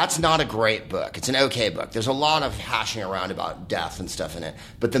That's not a great book. It's an okay book. There's a lot of hashing around about death and stuff in it.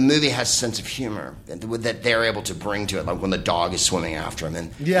 But the movie has a sense of humor that they're able to bring to it, like when the dog is swimming after him.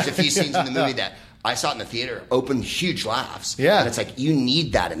 And there's a few scenes in the movie that I saw it in the theater, opened huge laughs. Yeah. And it's like, you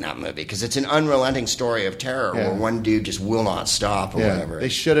need that in that movie because it's an unrelenting story of terror where one dude just will not stop or whatever. They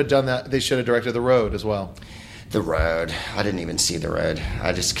should have done that. They should have directed The Road as well. The Road. I didn't even see The Road.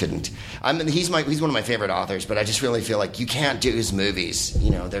 I just couldn't. I mean, he's one of my favorite authors, but I just really feel like you can't do his movies.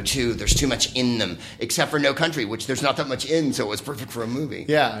 You know, there's too much in them, except for No Country, which there's not that much in, so it was perfect for a movie.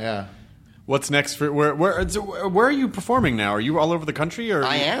 Yeah. What's next for where are you performing now? Are you all over the country? Or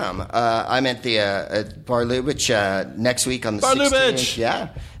I am. I'm at the at Bar Lubitsch next week on the Bar 16th. Lubitsch! Yeah,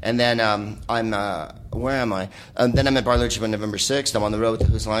 and then I'm where am I? Then I'm at Bar Lubitsch on November 6th. I'm on the road with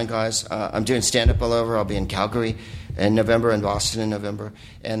the Who's Line guys. I'm doing stand up all over. I'll be in Calgary in November and Boston in November,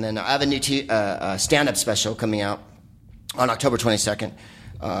 and then I have a new stand up special coming out on October 22nd.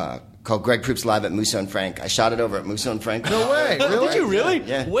 Called Greg Proops Live at Musso and Frank. I shot it over at Musso and Frank. No way, really? Did you really?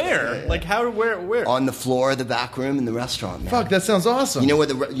 Yeah. Where? Yeah. Like how? Where? On the floor of the back room in the restaurant. Man. Fuck, that sounds awesome. You know where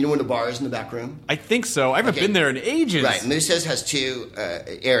the bar is in the back room? I think so. I haven't been there in ages. Right. Musso's has two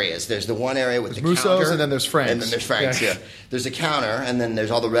areas. There's the one area with the Musso's counter. and then there's Frank's. And then there's Frank's, yeah. There's a counter, and then there's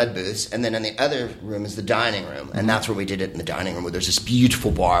all the red booths. And then in the other room is the dining room. And that's where we did it, in the dining room, where there's this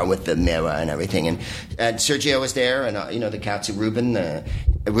beautiful bar with the mirror and everything. And Sergio was there, and, the Katsu Ruben.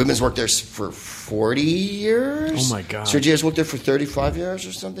 Ruben's worked there for 40 years. Oh, my God. Sergio's worked there for 35 years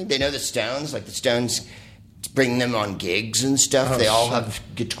or something. They know the Stones. Like, the Stones bring them on gigs and stuff. They all have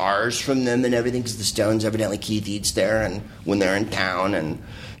guitars from them and everything, because the Stones, evidently Keith eats there and when they're in town. And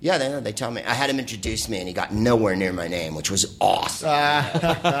yeah, they tell me. I had him introduce me, and he got nowhere near my name, which was awesome.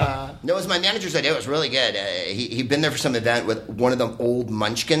 No, it was my manager's idea. It was really good. He'd been there for some event with one of the old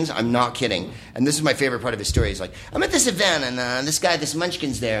Munchkins. I'm not kidding. And this is my favorite part of his story. He's like, I'm at this event, and this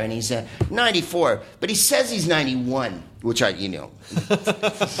Munchkin's there, and he's 94, but he says he's 91, which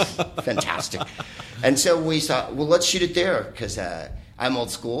fantastic. And so we thought, well, let's shoot it there, because I'm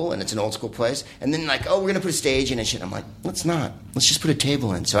old school, and it's an old school place. And then we're going to put a stage in and shit. I'm like, let's not. Let's just put a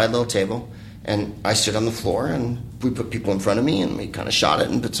table in. So I had a little table, and I stood on the floor, and we put people in front of me, and we kind of shot it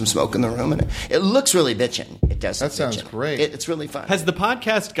and put some smoke in the room. And it looks really bitchin'. It does. That sounds bitchin'. great. It's really fun. Has the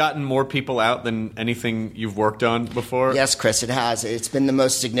podcast gotten more people out than anything you've worked on before? Yes, Chris, it has. It's been the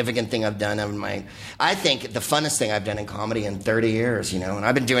most significant thing I've done I think the funnest thing I've done in comedy in 30 years, and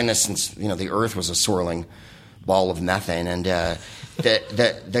I've been doing this since, the earth was a swirling ball of methane, and the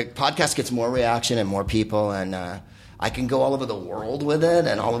podcast gets more reaction and more people, and I can go all over the world with it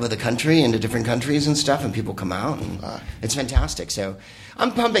and all over the country, into different countries and stuff, and people come out, and it's fantastic. So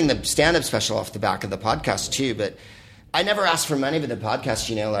I'm pumping the stand-up special off the back of the podcast too, but I never ask for money for the podcast,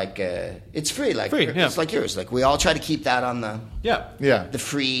 it's free. It's like yours. Like, we all try to keep that on the the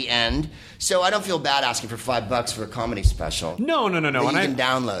free end. So I don't feel bad asking for $5 for a comedy special. No. That you can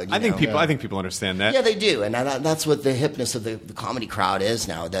download. I think people understand that. Yeah, they do, and that's what the hipness of the comedy crowd is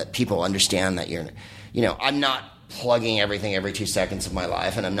now. That people understand that I'm not plugging everything every 2 seconds of my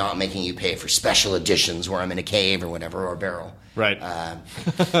life, and I'm not making you pay for special editions where I'm in a cave or whatever, or a barrel. Right.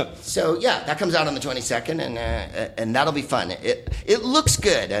 So yeah, that comes out on the 22nd, and that'll be fun. It looks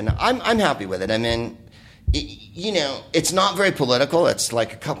good, and I'm happy with it. I mean, it's not very political. It's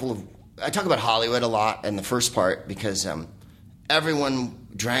like I talk about Hollywood a lot in the first part, because everyone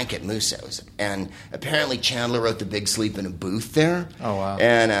drank at Musso's, and apparently Chandler wrote The Big Sleep in a booth there. Oh wow!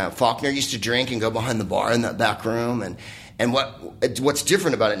 And Faulkner used to drink and go behind the bar in that back room, and what's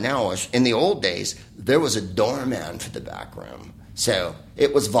different about it now is, in the old days, there was a doorman for the back room. So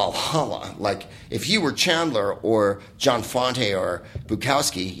it was Valhalla. Like, if you were Chandler or John Fonte or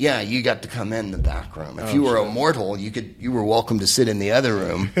Bukowski, you got to come in the back room. If you were immortal, you were welcome to sit in the other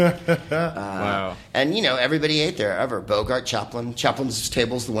room. Wow. And, everybody ate there, ever. Bogart, Chaplin. Chaplin's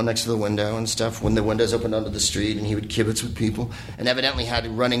table's the one next to the window and stuff, when the windows opened onto the street, and he would kibitz with people. And evidently had a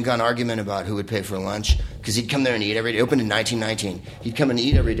running gun argument about who would pay for lunch, because he'd come there and eat every day. It opened in 1919. He'd come and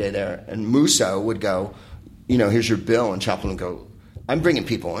eat every day there, and Musso would go, here's your bill, and Chaplin would go, I'm bringing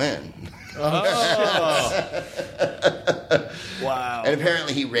people in. Oh. Wow. And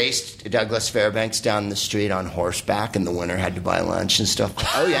apparently he raced Douglas Fairbanks down the street on horseback, and the winner had to buy lunch and stuff.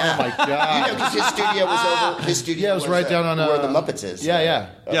 Oh, yeah. Oh, my God. Because his studio was over. His studio was right down on where the Muppets is. Yeah.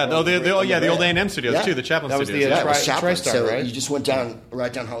 The old A&M studios too, the Chaplin that was studios. The, it was Chaplin. TriStar, so right? you just went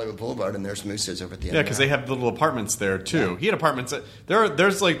right down Hollywood Boulevard, and there's Musso's over at the end. Yeah, because they have little apartments there too. Yeah. He had apartments.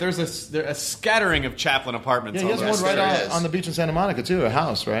 There's a scattering of Chaplin apartments. Yeah, he has one right on the beach in Santa Monica too, a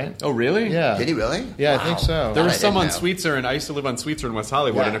house, right? Oh, really? Yeah. Did he really? Yeah, Wow. I think so. There was some on Sweetser, and I used to live on Sweetser. suites are in West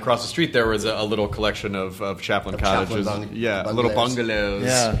Hollywood, Yeah. and across the street there was a little collection of Chaplin cottages. Little bungalows.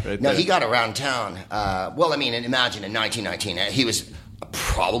 Yeah. Right No, there. he got around town. Well, I mean, and imagine in 1919, he was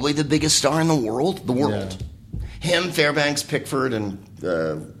probably the biggest star in the world. Him, Fairbanks, Pickford, and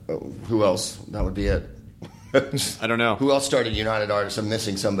who else? That would be it. I don't know. Who else started United Artists? I'm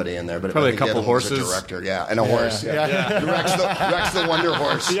missing somebody in there, but Probably I think a couple the other one was horses. a director, and a horse. Yeah. Rex the Wonder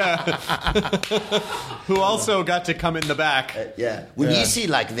Horse. Yeah. Who also got to come in the back. When you see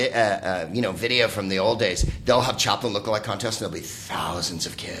video from the old days, they'll have Chaplin lookalike contests, and there'll be thousands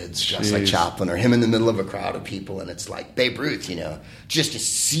of kids dressed like Chaplin, or him in the middle of a crowd of people, and it's like Babe Ruth, just a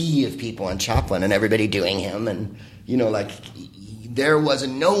sea of people on Chaplin, and everybody doing him, and there was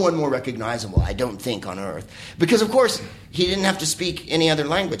no one more recognizable, I don't think, on Earth. Because, of course, he didn't have to speak any other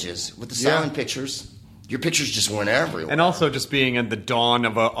languages. With the silent pictures, your pictures just went everywhere. And also just being at the dawn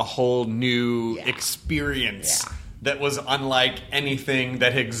of a whole new experience that was unlike anything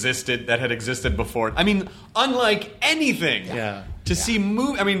that had existed before. I mean, unlike anything. Yeah. To see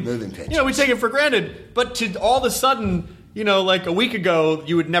moving pictures. We take it for granted, but to all of a sudden, like a week ago,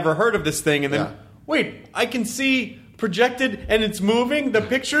 you had never heard of this thing, and then, wait, I can see projected and it's moving. The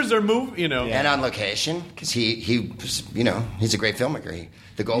pictures are moving. And on location, because he's a great filmmaker.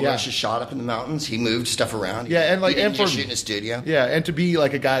 The Gold Rush is shot up in the mountains. He moved stuff around. He didn't just shoot in a studio. Yeah, and to be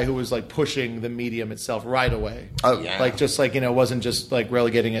like a guy who was like pushing the medium itself right away. Oh yeah, wasn't just like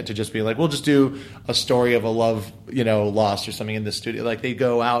relegating it to just being like, we'll just do a story of a love, lost or something in the studio. Like they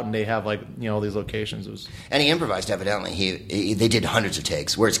go out and they have all these locations. And he improvised evidently. They did hundreds of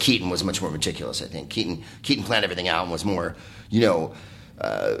takes, whereas Keaton was much more meticulous. I think Keaton planned everything out and was more,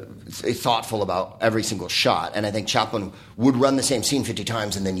 thoughtful about every single shot. And I think Chaplin would run the same scene 50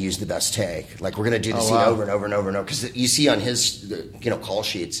 times and then use the best take. Like, we're going to do the scene over and over and over and over. Because you see on his, call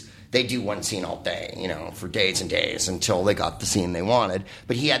sheets, they do one scene all day, for days and days until they got the scene they wanted.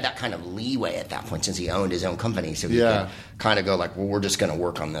 But he had that kind of leeway at that point since he owned his own company. So he could kind of go like, well, we're just going to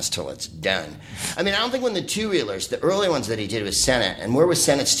work on this till it's done. I mean, I don't think when the two-reelers, the early ones that he did was Senate. And where was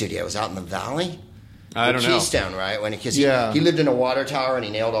Senate Studio? It was out in the valley? I don't know. Keystone, right? Because he lived in a water tower and he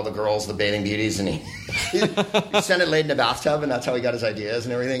nailed all the girls, the bathing beauties, and he sent it laid in a bathtub, and that's how he got his ideas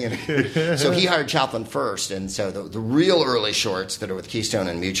and everything. And so he hired Chaplin first, and so the real early shorts that are with Keystone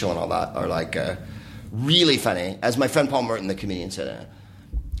and Mutual and all that are like really funny. As my friend Paul Merton, the comedian, said,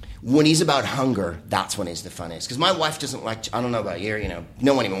 when he's about hunger, that's when he's the funniest. Because my wife doesn't like, I don't know about you,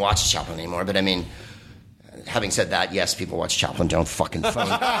 no one even watches Chaplin anymore, but I mean, having said that, yes, people watch Chaplin. Don't fucking phone.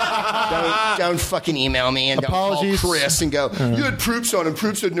 don't fucking email me and Apologies. Don't call Chris and go, you had Proops on, and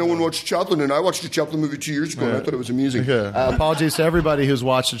Proops said no one watched Chaplin, and I watched a Chaplin movie 2 years ago, and I thought it was amusing. Apologies to everybody who's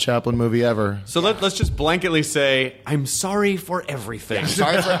watched a Chaplin movie ever. So let's just blanketly say, I'm sorry for everything.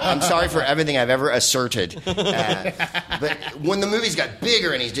 I'm sorry for everything I've ever asserted. But when the movies got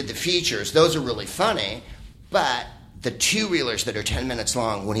bigger and he did the features, those are really funny, but the two-reelers that are 10 minutes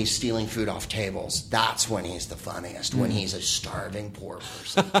long, when he's stealing food off tables, that's when he's the funniest, when he's a starving poor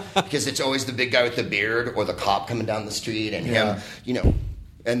person. Because it's always the big guy with the beard or the cop coming down the street and him,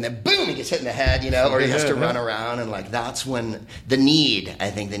 and then boom, he gets hit in the head, or he has to run around, and like that's when the need.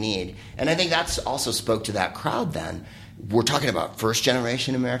 And I think that's also spoke to that crowd then. We're talking about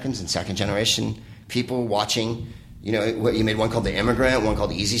first-generation Americans and second-generation people watching. You made one called The Immigrant, one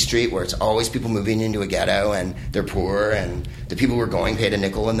called Easy Street, where it's always people moving into a ghetto and they're poor, and the people who were going paid a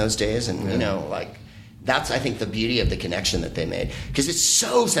nickel in those days. And, that's, I think, the beauty of the connection that they made. Because it's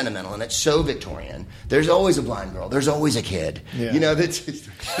so sentimental and it's so Victorian. There's always a blind girl. There's always a kid. Yeah. That's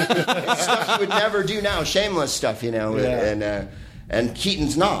stuff you would never do now, shameless stuff, And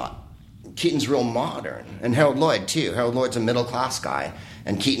Keaton's not. Keaton's real modern. And Harold Lloyd, too. Harold Lloyd's a middle-class guy.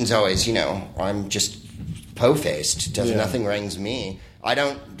 And Keaton's always, I'm just po-faced. Nothing rings me. I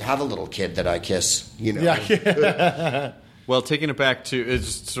don't have a little kid that I kiss. Well, taking it back to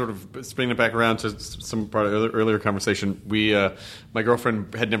just sort of bringing it back around to some part of the earlier conversation. My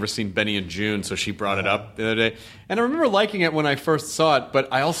girlfriend had never seen Benny and June, so she brought it up the other day, and I remember liking it when I first saw it. But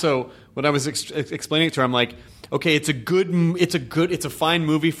I also, when I was explaining it to her, I'm like, okay, it's a fine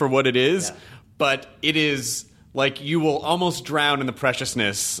movie for what it is, but it is. Like, you will almost drown in the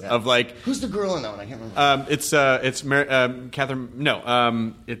preciousness of, like... Who's the girl in that one? I can't remember. It's Catherine...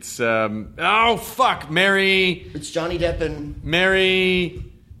 No, it's... Mary... It's Johnny Depp and... Mary...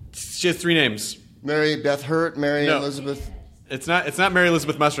 She has three names. Mary Beth Hurt, Elizabeth... It's not Mary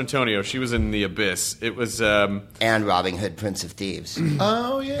Elizabeth Mastrantonio. She was in The Abyss. It was... And Robin Hood, Prince of Thieves.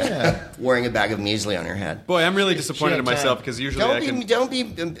 Oh, yeah. Wearing a bag of muesli on her head. Boy, I'm really disappointed in myself because usually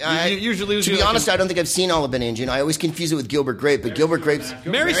usually to be honest, I don't think I've seen all of Benny and June. I always confuse it with Gilbert Grape, but Gilbert Grape's...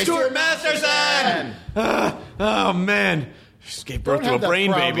 Mary Stuart Masterson! Oh, man. just gave birth to a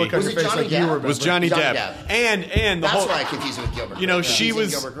brain baby. Was it Johnny Depp? It was Johnny Depp. And the that's whole, why I confused it with Gilbert. You know,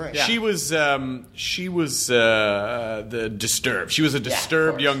 Grape. she was the disturbed. She was a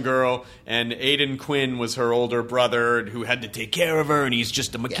disturbed young girl, and Aidan Quinn was her older brother who had to take care of her, and he's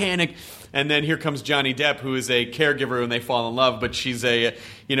just a mechanic. And then here comes Johnny Depp, who is a caregiver, and they fall in love. But she's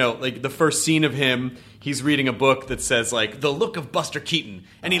like the first scene of him, he's reading a book that says, like, the look of Buster Keaton.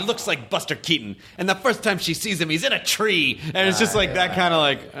 And he looks like Buster Keaton. And the first time she sees him, he's in a tree. And it's just like that kind of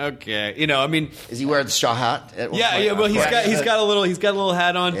like, okay. You know, I mean. Is he wearing the straw hat? Yeah, well, he's got a little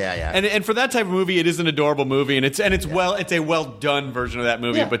hat on. Yeah. And for that type of movie, it is an adorable movie. And it's a well done version of that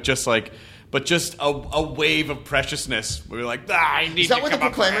movie. Yeah. But just a wave of preciousness. We were like, I need to. Is that where the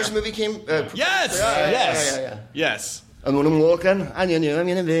Proclaimers movie came? Yes. And when I'm walking, and you know I'm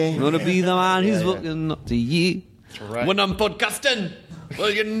gonna be. I'm gonna be the man who's walking up to you. Right. When I'm podcasting, well,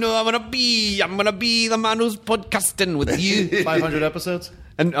 you know I'm gonna be the man who's podcasting with you. 500 episodes,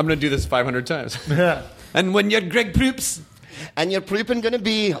 and I'm gonna do this 500 times. Yeah. And when you're Greg Proops, and you're Proopin' gonna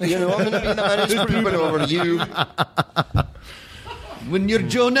be, you know, I'm gonna be the man who's Proopin' over you. When you're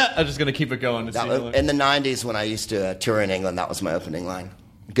Jonah, I'm just gonna keep it going. In the 90s, when I used to tour in England, that was my opening line.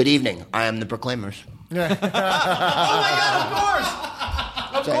 Good evening, I am the Proclaimers. Oh my God!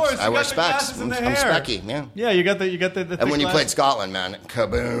 Of course. I wear specs. I'm specky. Yeah. Yeah, you got the. And when you played Scotland, man,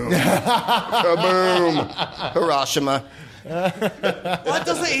 kaboom, kaboom, Hiroshima. What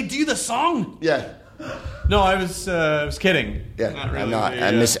doesn't he do the song? Yeah. No, I was kidding. Yeah, not really. I'm not.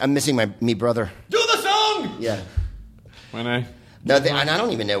 I'm missing me brother. Do the song. Yeah. When I. No, and I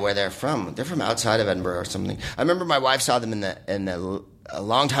don't even know where they're from. They're from outside of Edinburgh or something. I remember my wife saw them a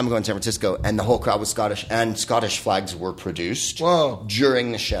long time ago in San Francisco, and the whole crowd was Scottish, and Scottish flags were produced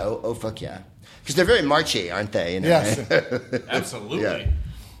during the show. Oh, fuck yeah. Because they're very marchy, aren't they? You know? Yes. Absolutely. Yeah.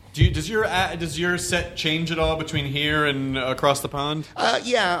 Does your set change at all between here and across the pond?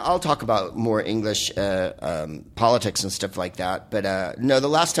 Yeah, I'll talk about more English politics and stuff like that. But no, the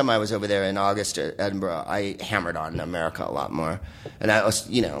last time I was over there in August at Edinburgh, I hammered on America a lot more. And I was,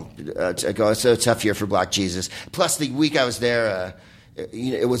 it's a tough year for Black Jesus. Plus, the week I was there,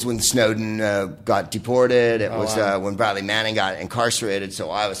 it was when Snowden got deported. It was when Bradley Manning got incarcerated.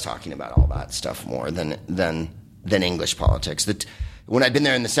 So I was talking about all that stuff more than English politics. When I'd been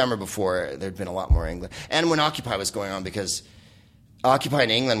there in the summer before, there'd been a lot more England. And when Occupy was going on, because Occupy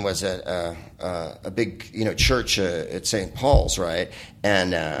in England was a big church at St. Paul's, right?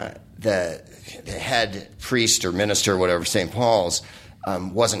 And the head priest or minister or whatever, St. Paul's,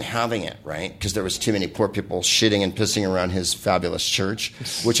 wasn't having it, right? Because there was too many poor people shitting and pissing around his fabulous church,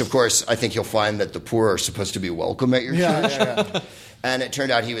 which, of course, I think you'll find that the poor are supposed to be welcome at your church. Yeah. And it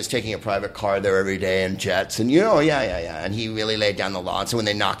turned out he was taking a private car there every day and jets, and and he really laid down the law. And so when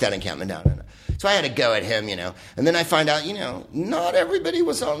they knocked that encampment down, so I had to go at him, and then I find out, not everybody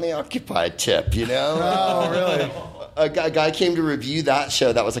was on the Occupy tip, Oh, really? A guy came to review that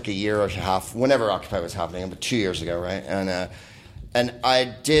show. That was like a year or a half, whenever Occupy was happening, but 2 years ago, right? And I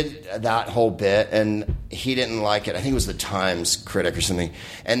did that whole bit, and he didn't like it. I think it was the Times critic or something.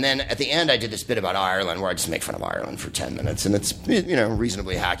 And then at the end, I did this bit about Ireland, where I just make fun of Ireland for 10 minutes, and it's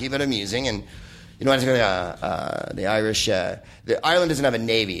reasonably hacky but amusing. And I was going the Irish. Ireland doesn't have a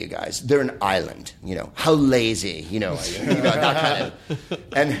navy, you guys. They're an island. How lazy. That kind of.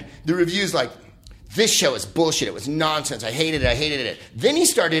 And the review's like, this show is bullshit. It was nonsense. I hated it. Then he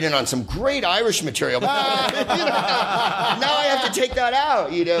started in on some great Irish material. Now I have to take that out.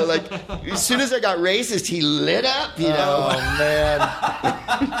 Like as soon as I got racist, he lit up. Oh man.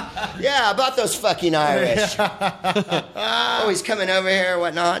 Yeah, about those fucking Irish. He's coming over here,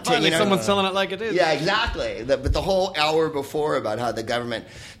 whatnot. Someone's selling it like it is. Yeah, exactly. But the whole hour before about how the government,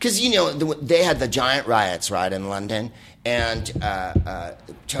 because they had the giant riots, right, in London. And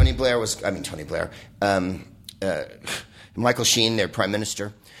Michael Sheen, their prime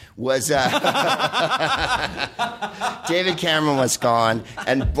minister, was David Cameron was gone,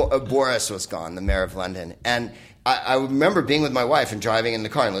 and Boris was gone, the mayor of London. And I remember being with my wife and driving in the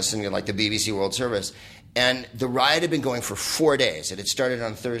car and listening to the BBC World Service. And the riot had been going for 4 days. It had started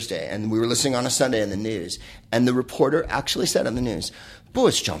on Thursday, and we were listening on a Sunday in the news. And the reporter actually said on the news,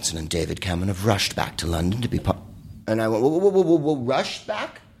 Boris Johnson and David Cameron have rushed back to London to be part. And I went, whoa, rushed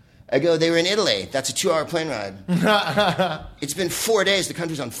back? I go, they were in Italy. That's a 2-hour plane ride. It's been 4 days. The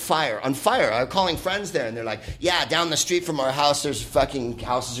country's on fire. I'm calling friends there, and they're like, yeah, down the street from our house, there's fucking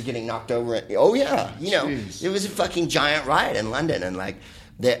houses are getting knocked over. Oh, yeah. Jeez. It was a fucking giant riot in London. And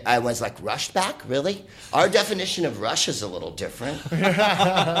I was like, rushed back? Really? Our definition of rush is a little different.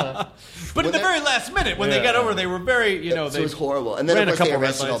 But in the very last minute, when they got over, they were very, so it was horrible. And then, ran of a course, they couple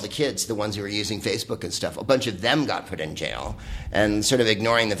arrested red all lights. the kids, the ones who were using Facebook and stuff. A bunch of them got put in jail. And sort of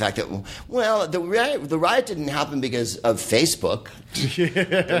ignoring the fact that, well, the riot didn't happen because of Facebook.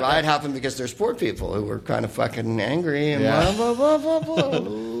 The riot happened because there's poor people who were kind of fucking angry and blah, blah, blah, blah,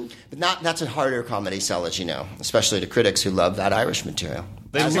 blah. But that's a harder comedy sell, as you know, especially to critics who love that Irish material.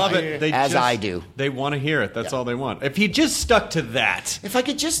 They love it. I do. They want to hear it. That's all they want. If he just stuck to that. If I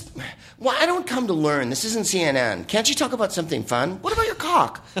could just... Well, I don't come to learn. This isn't CNN. Can't you talk about something fun? What about your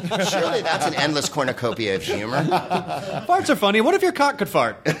cock? Surely that's an endless cornucopia of humor. Farts are funny. What if your cock could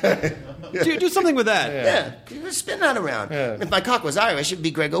fart? Do something with that. Yeah. Spin that around. Yeah. If my cock was Irish, it'd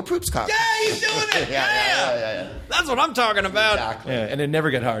be Greg Proops' cock. Yeah, he's doing it. Yeah. That's what I'm talking about. Exactly. Yeah, and it'd never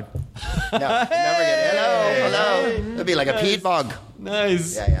get hard. No, never get hello. It'd be like a peat bog.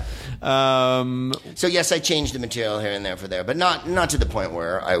 Nice. Yeah. So yes, I changed the material here and there for there, but not to the point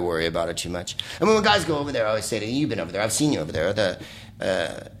where I worry about it too much. I mean, when guys go over there, I always say to you, you've been over there, I've seen you over there.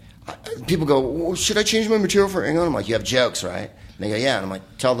 People go, well, should I change my material for England? I'm like, you have jokes, right? And they go, yeah. And I'm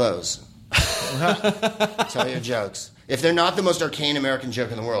like, tell those. Tell your jokes. If they're not the most arcane American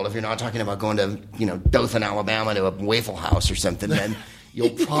joke in the world, if you're not talking about going to, Dothan, Alabama to a Waffle House or something, then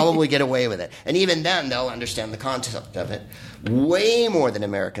you'll probably get away with it. And even then, they'll understand the concept of it way more than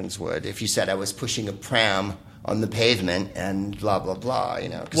Americans would if you said I was pushing a pram on the pavement and blah, blah, blah,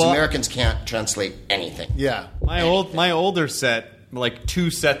 because Americans can't translate anything. Yeah. My older set, like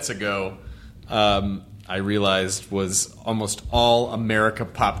 2 sets ago, I realized was almost all America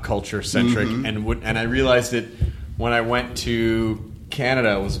pop culture centric, and I realized it when I went to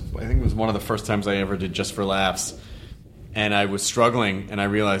Canada. I think it was one of the first times I ever did Just for Laughs, and I was struggling, and I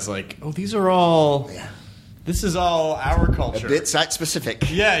realized these are all. Yeah. This is all our culture. A bit site specific.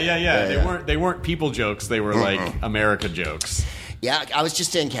 Yeah. They weren't people jokes. They were like America jokes. Yeah, I was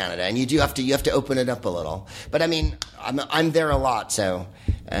just in Canada, and you have to open it up a little. But I mean, I'm there a lot, so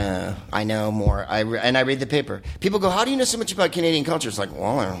I know more. I read the paper. People go, "How do you know so much about Canadian culture?" It's like,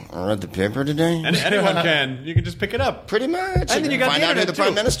 well, I read the paper today. And anyone can. You can just pick it up. Pretty much. And then you got find the out who internet, the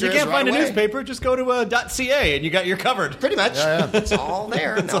Prime Minister is. You can't find a newspaper. Just go to .ca, and you're covered. Pretty much. Yeah. It's all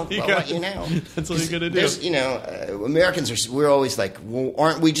there. That's all I'll let you know. That's all you got to do. Americans we're always like, well,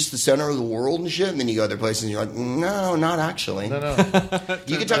 aren't we just the center of the world and shit? And then you go other places, and you're like, no, not actually. No.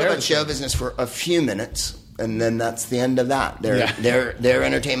 You can talk about show business for a few minutes, and then that's the end of that. Their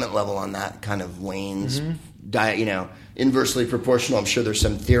entertainment level on that kind of wanes, inversely proportional. I'm sure there's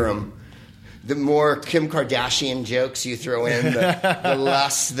some theorem. The more Kim Kardashian jokes you throw in, the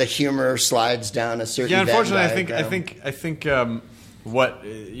less the humor slides down a certain. Yeah, unfortunately, I think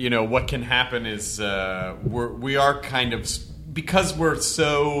what can happen is we are kind of, because we're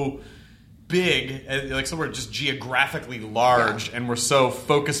so big, so we're just geographically large, and we're so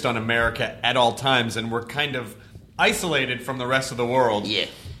focused on America at all times, and we're kind of isolated from the rest of the world. Yeah,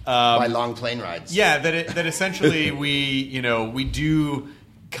 by long plane rides. Yeah, that essentially we do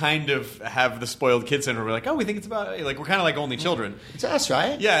kind of have the spoiled kid syndrome. We're like, we think it's about we're kind of like only children. It's us,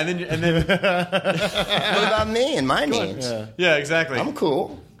 right? Yeah, and then what about me and my needs? Yeah, exactly. I'm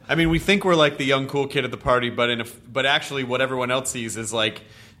cool. I mean, we think we're like the young cool kid at the party, but actually, what everyone else sees is like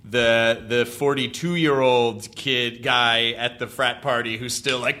the 42-year-old guy at the frat party who's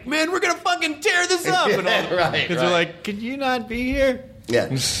still like, man, we're gonna fucking tear this up, and all, right? Because they're like, could you not be here?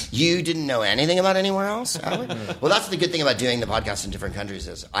 Yeah. You didn't know anything about anywhere else, Alec? Well, that's the good thing about doing the podcast in different countries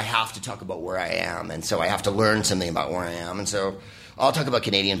is I have to talk about where I am, and so I have to learn something about where I am, and so I'll talk about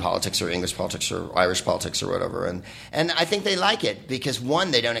Canadian politics or English politics or Irish politics or whatever, and I think they like it because,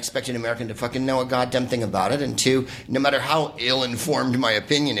 one, they don't expect an American to fucking know a goddamn thing about it, and two, no matter how ill-informed my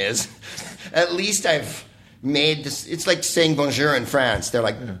opinion is, at least I've made this. It's like saying bonjour in France. They're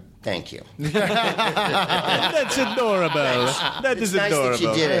like, thank you. That's adorable. That is nice adorable. That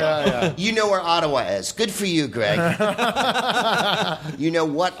you did it. Yeah. You know where Ottawa is. Good for you, Greg. You know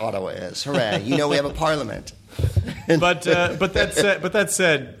what Ottawa is. Hooray. You know we have a parliament. But that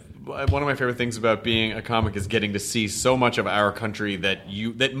said, one of my favorite things about being a comic is getting to see so much of our country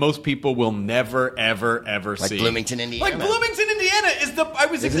that most people will never, ever, ever see. Like Bloomington, Indiana. Like Bloomington, Indiana is the. I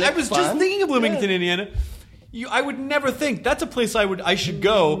was just thinking of Bloomington, Indiana. I would never think that's a place I should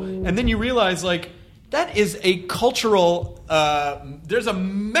go, and then you realize that is a cultural. There's a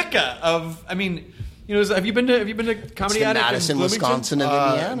mecca of. I mean, have you been to Comedy Attic Madison, in Bloomington? Wisconsin, and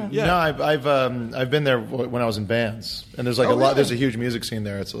Indiana. Yeah. No, I've been there when I was in bands, and there's like a lot. Really? There's a huge music scene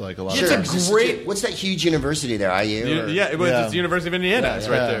there. It's like a lot. Sure. It's a great. What's that huge university there? IU? It's the University of Indiana. It's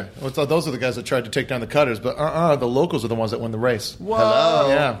right there. Well, those are the guys that tried to take down the Cutters, but the locals are the ones that won the race. Hello.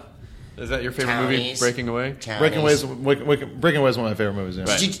 Yeah. Is that your favorite movie, Breaking Away? Breaking Away is one of my favorite movies. Yeah.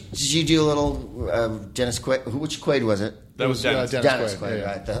 Right. Did you do a little Dennis Quaid? Which Quaid was it? That was Dennis. Dennis Quaid, Quaid, yeah.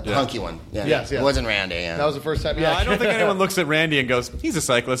 right? The hunky one. Yeah. Yes, It wasn't Randy. Yeah. That was the first time. Yeah, I don't think anyone looks at Randy and goes, "He's a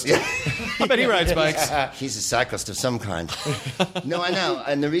cyclist." I bet he rides bikes. He's a cyclist of some kind. No, I know.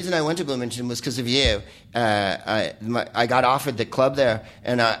 And the reason I went to Bloomington was because of you. I got offered the club there,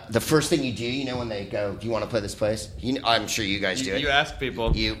 and the first thing you do, when they go, "Do you want to play this place?" I'm sure you guys do it. You ask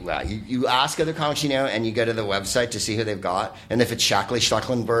people. You ask other comics, and you go to the website to see who they've got. And if it's Shackley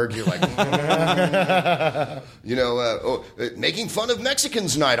Schlecklenberg, you're like, making fun of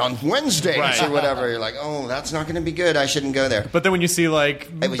Mexicans night on Wednesdays Right. or whatever. You're like, oh, that's not going to be good. I shouldn't go there. But then when you see like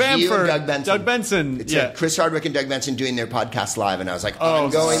It was Bamford, you and Doug Benson. yeah. Chris Hardwick and Doug Benson doing their podcast live, and I was like, Oh,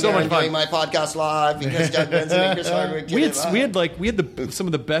 I'm going so there much and fun. doing my podcast live because Doug Benson and Chris Hardwick did we it had live. some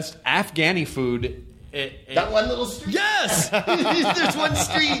of the best Afghani food. That one little street. Yes, There's one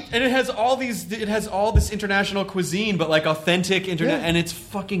street. and it has all this international cuisine, but like authentic internet, and it's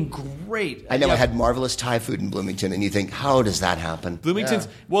fucking great. I know I had marvelous Thai food in Bloomington, and you think, how does that happen? Bloomington's.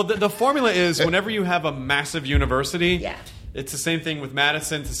 Well, the formula is whenever you have a massive university. Yeah. It's the same thing with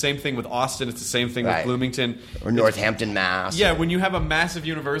Madison. It's the same thing with Austin. It's the same thing with Bloomington. Or Northampton, Mass. Yeah, when you have a massive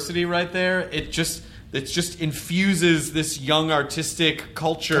university right there, it just infuses this young artistic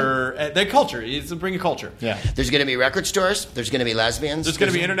culture. That culture is bring a culture. Yeah. There's going to be record stores. There's going to be lesbians. There's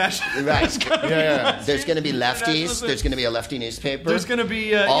going to be international. Right. There's There's going to be lefties. international- There's going to be a lefty newspaper. There's going to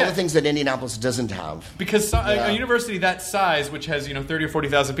be all the things that Indianapolis doesn't have. Because a university that size, which has 30 or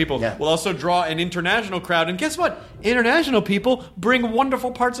 40,000 people, Yeah. will also draw an international crowd. And guess what? International people bring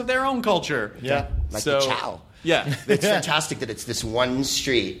wonderful parts of their own culture. Yeah. Like the chow. Yeah. It's fantastic that it's this one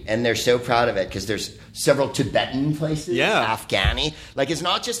street, and they're so proud of it because there's several Tibetan places, Yeah. Afghani. Like it's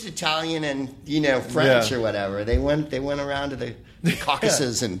not just Italian and French Yeah. or whatever. They went around to the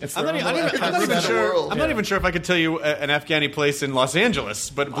Caucasus and I'm not even sure. I'm not even sure if I could tell you an Afghani place in Los Angeles,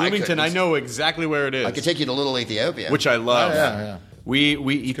 but Bloomington, I know exactly where it is. I could take you to Little Ethiopia, which I love. Yeah. We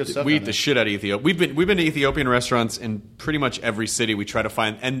eat the shit out of Ethiopia. We've been to Ethiopian restaurants in pretty much every city we try to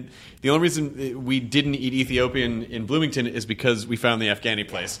find, and the only reason we didn't eat Ethiopian in Bloomington is because we found the Afghani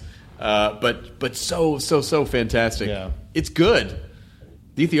place. But so fantastic. Yeah. It's good.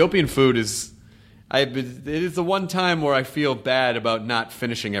 The Ethiopian food is. It is the one time where I feel bad about not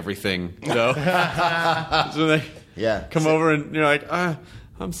finishing everything. So they come over and you're like,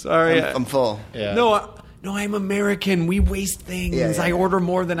 I'm sorry, I'm full. Yeah. No, I'm American. We waste things. Yeah. I order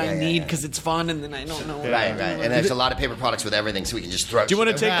more than I need because it's fun, and then I don't know. Right. And there's a lot of paper products with everything, so we can just throw it. Do you want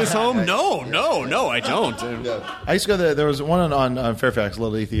to take this home? No, I don't. I used to go there. There was one on Fairfax,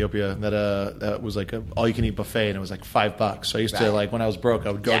 Little Ethiopia, that was like a all-you-can-eat buffet, and it was like $5. So I used to when I was broke,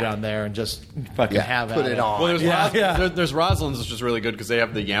 I would go down there and just fucking have put it on. Well, there's Rosalind's, which is really good because they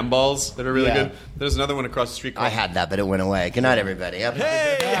have the yam balls that are really good. There's another one across the street. I had that, but it went away. Good night, everybody.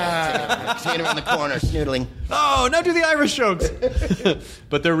 Hey! Taking around the corner, snoodling. Oh, now do the Irish jokes.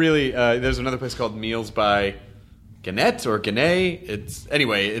 But they're really. There's another place called Meals by Gannett or Gannett. It's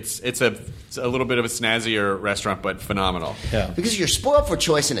a little bit of a snazzier restaurant, but phenomenal. Yeah. Because you're spoiled for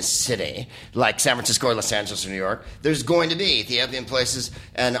choice in a city like San Francisco or Los Angeles or New York. There's going to be Ethiopian places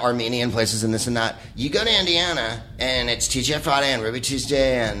and Armenian places and this and that. You go to Indiana and it's TGI Friday and Ruby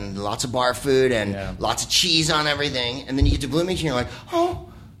Tuesday and lots of bar food and lots of cheese on everything. And then you get to Bloomington and you're like, oh,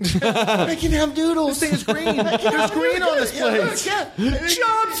 I can have noodles. This thing is green. There's green on this plate.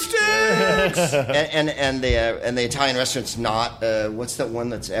 Chopsticks. and the Italian restaurant's not. What's that one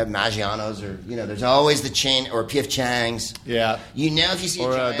that's at Maggiano's or there's always the chain or P.F. Chang's. Yeah. If you see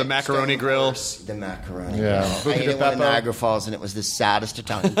Or the macaroni grill. The macaroni Yeah. grill. I ate it one in Niagara Falls and it was the saddest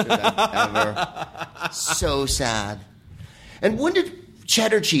Italian food I've ever. So sad. And when did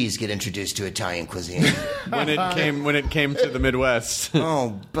cheddar cheese get introduced to Italian cuisine? when it came to the Midwest.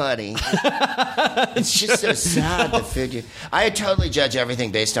 Oh, buddy. It's just so sad, the food. I totally judge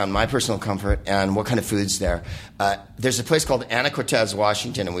everything based on my personal comfort and what kind of food's there. There's a place called Ana Cortez,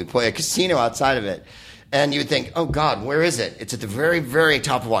 Washington, and we play a casino outside of it. And you would think, oh, God, where is it? It's at the very, very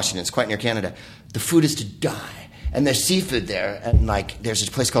top of Washington. It's quite near Canada. The food is to die. And there's seafood there, and like there's this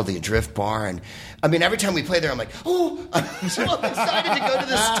place called the Adrift Bar, and I mean every time we play there, I'm like, oh, I'm so excited to go to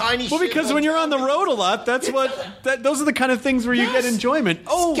this tiny. Well, because when you're on the road a lot, those are the kind of things where you get enjoyment.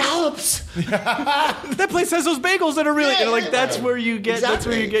 Oh, scallops! That place has those bagels that are really that's where you get that's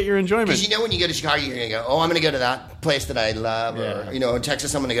where you get your enjoyment. Because when you go to Chicago, you're gonna go, oh, I'm gonna go to that place that I love, or in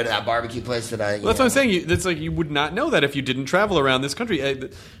Texas, I'm gonna go to that barbecue place that I. Well, that's what I'm saying. It's like you would not know that if you didn't travel around this country.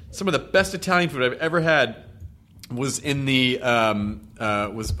 Some of the best Italian food I've ever had was in the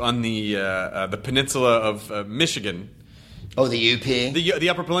was on the peninsula of Michigan. Oh, the UP, the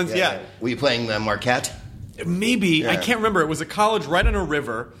Upper Peninsula. Yeah. Were you playing Marquette? Maybe I can't remember. It was a college right on a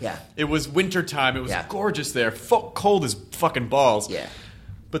river. Yeah. It was wintertime. It was gorgeous there. Cold as fucking balls. Yeah.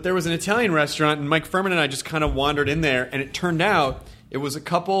 But there was an Italian restaurant, and Mike Furman and I just kind of wandered in there, and it turned out it was an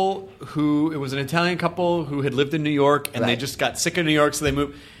Italian couple who had lived in New York, and they just got sick of New York, so they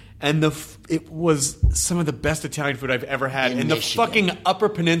moved. And it was some of the best Italian food I've ever had in the fucking Upper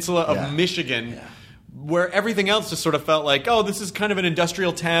Peninsula of Michigan, where everything else just sort of felt like, oh, this is kind of an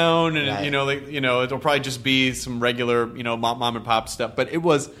industrial town, and it'll probably just be some regular mom and pop stuff. But it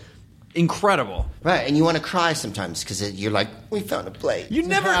was incredible, right? And you want to cry sometimes because you're like, we found a place. You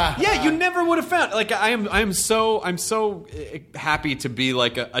never, you never would have found. Like I'm so happy to be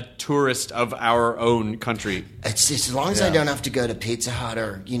like a tourist of our own country. It's as long as I don't have to go to Pizza Hut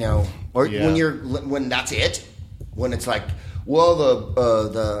or when that's it. When it's like, well,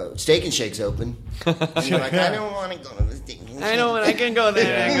 the Steak and Shake's open. And you're like, I don't want to go to the Steak and Shake. I can go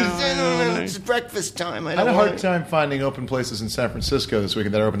there. It's breakfast time. I had a hard time finding open places in San Francisco this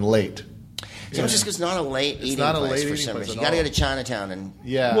weekend that are open late. San Francisco's not a late eating place for some reason. You got to go to Chinatown and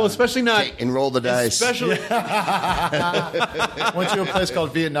well, especially not and roll the dice. Especially went to a place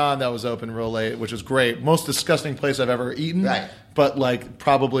called Vietnam that was open real late, which was great. Most disgusting place I've ever eaten. Right. But like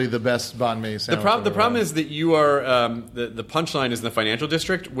probably the best banh mi sandwich. The problem is that you are the punchline is in the financial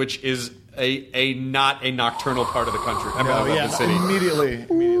district, which is a not a nocturnal part of the country. The city. Immediately.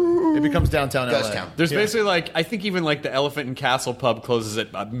 It becomes downtown LA. Ghost town. There's basically I think even like the Elephant and Castle pub closes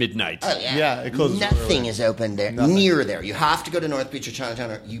at midnight. Oh, yeah. It closes. Nothing is open there. Near there. You have to go to North Beach or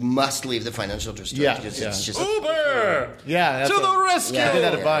Chinatown, or you must leave the financial district. Yeah. It's just Uber. Yeah. To the rescue. I did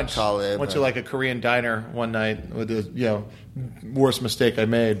that a bunch. Uber. Went to like a Korean diner one night with the worst mistake I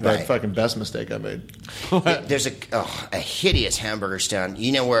made, but fucking best mistake I made. There's a hideous hamburger stand.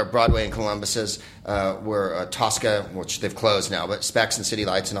 You know where Broadway in Columbus is? Where Tosca, which they've closed now, but Specs and City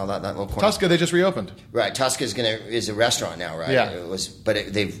Lights and all that little corner. Tosca, they just reopened. Right, Tosca is a restaurant now, right? Yeah.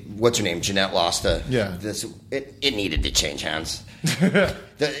 What's her name? Jeanette lost the. Yeah. It needed to change hands.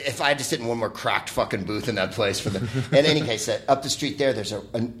 If I had to sit in one more cracked fucking booth in that place in any case, up the street there's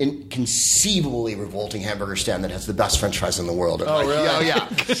an inconceivably revolting hamburger stand that has the best French fries in the world. Oh, really? Oh, yeah.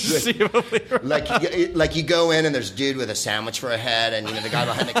 like you go in and there's a dude with a sandwich for a head, and the guy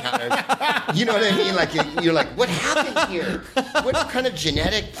behind the counter. You know what I mean? Like you're like, what happened here? What kind of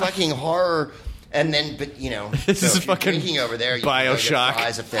genetic fucking horror? And then, this is fucking drinking over there. You Bioshock.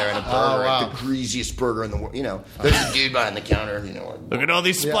 Fries up there and a burger, the greasiest burger in the world. There's a dude behind the counter. Look at all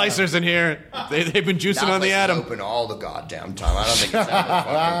these splicers in here. They've been juicing on the atom. Open all the goddamn time. I don't think it's ever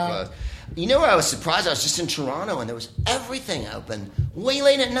fucking closed. You know where I was surprised? I was just in Toronto, and there was everything open way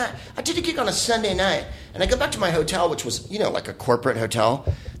late at night. I did a gig on a Sunday night, and I go back to my hotel, which was, like a corporate hotel.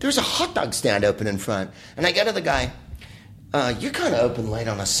 There was a hot dog stand open in front, and I go to the guy, you're kind of open late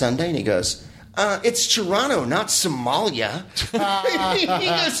on a Sunday, and he goes, it's Toronto, not Somalia. He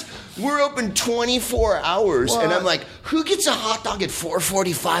goes, we're open 24 hours. What? And I'm like, who gets a hot dog at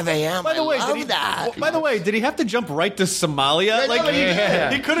 4:45 a.m.? By the way, did he have to jump right to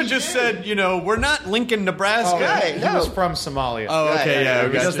Somalia? He could have just said, we're not Lincoln, Nebraska. Oh, right. He was from Somalia. Oh, okay,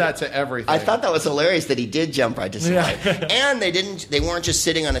 He does that to everything. I thought that was hilarious that he did jump right to Somalia. And they weren't just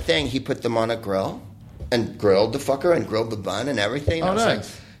sitting on a thing. He put them on a grill and grilled the fucker and grilled the bun and everything. Oh, I was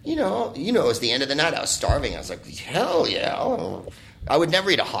nice. It was the end of the night. I was starving. I was like, hell yeah. I would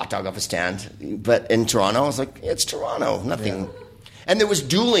never eat a hot dog off a stand. But in Toronto, I was like, it's Toronto. Nothing. Yeah. And there was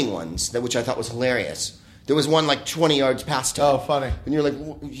dueling ones, which I thought was hilarious. There was one like 20 yards past him. Oh, funny. And you're like,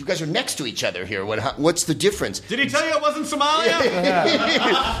 you guys are next to each other here. What's the difference? Did he tell you it wasn't Somalia?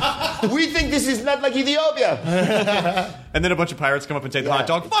 We think this is not like Ethiopia. And then a bunch of pirates come up and take the hot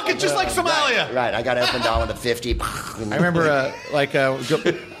dog. Fuck, it's just like Somalia. Right. I got opened down with a 50. I remember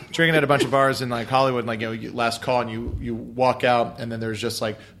drinking at a bunch of bars in like Hollywood, last call, and you walk out, and then there's just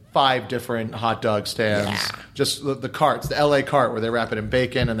like 5 different hot dog stands. Yeah. Just the carts, the LA cart where they wrap it in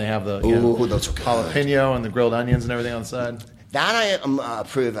bacon and they have the those are jalapeno and the grilled onions and everything on the side. That I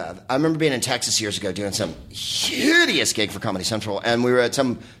approve of. I remember being in Texas years ago doing some hideous gig for Comedy Central, and we were at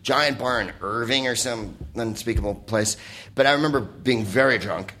some giant bar in Irving or some unspeakable place. But I remember being very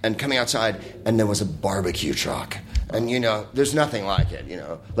drunk and coming outside, and there was a barbecue truck. And, there's nothing like it,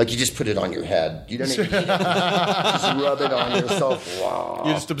 Like, you just put it on your head. You don't even eat it. Just rub it on yourself. Wow.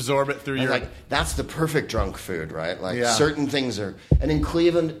 You just absorb it through your... Like, that's the perfect drunk food, right? Like, certain things are... And in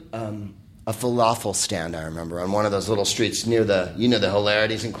Cleveland... a falafel stand, I remember, on one of those little streets near the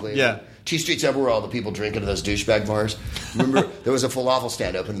Hilarities in Cleveland. Yeah. 2 streets over where all the people drink into those douchebag bars. Remember, there was a falafel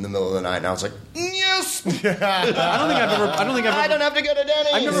stand open in the middle of the night, and I was like, yes! I don't have to go to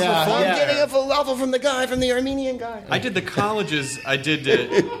Denny's. I've never performed. I'm getting a falafel from the Armenian guy. I did the colleges. I did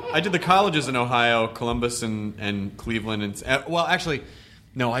the colleges in Ohio, Columbus, and Cleveland. And well, actually,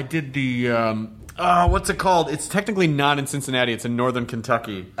 no, I did the... what's it called? It's technically not in Cincinnati. It's in northern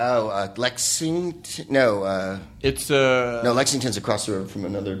Kentucky. Lexington? No. No, Lexington's across the road from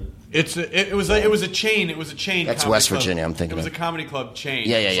another... It was a chain. It was a chain. That's West Virginia, I'm thinking It was of. a comedy club chain.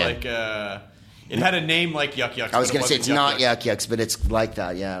 Yeah. Like, it had a name like Yuck Yucks. I was going to say it's not Yuck Yucks, but it's like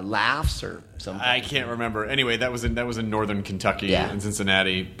that, yeah. Laughs or something. I can't remember. Anyway, that was in northern Kentucky in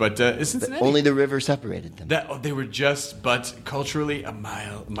Cincinnati. But is Cincinnati... But only the river separated them. They were just, but culturally,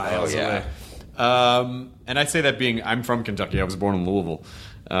 miles away. Yeah. And I say that being, I'm from Kentucky. I was born in Louisville,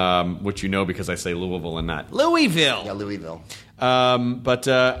 which because I say Louisville and not Louisville. Yeah, Louisville. But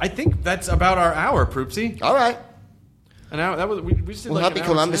I think that's about our hour, Proopsy. All right. An hour. That was we just did happy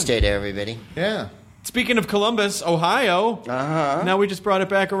Columbus Day to everybody. Yeah. Speaking of Columbus, Ohio. Now we just brought it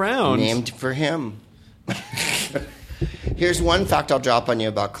back around. Named for him. Here's one fact I'll drop on you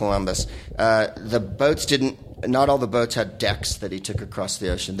about Columbus. Not all the boats had decks that he took across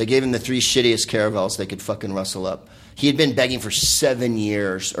the ocean. They gave him the 3 shittiest caravels they could fucking rustle up. He had been begging for 7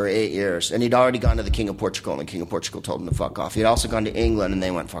 years or 8 years, and he'd already gone to the King of Portugal, and the King of Portugal told him to fuck off. He had also gone to England, and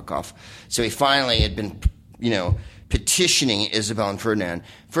they went fuck off. So he finally had been, petitioning Isabel and Ferdinand.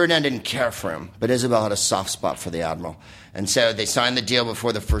 Ferdinand didn't care for him, but Isabel had a soft spot for the admiral. And so they signed the deal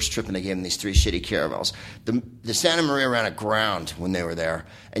before the first trip, and they gave him these 3 shitty caravels. The Santa Maria ran aground when they were there,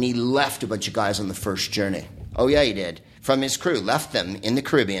 and he left a bunch of guys on the first journey. Oh, yeah, he did. From his crew, left them in the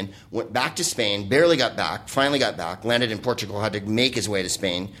Caribbean, went back to Spain, barely got back, finally got back, landed in Portugal, had to make his way to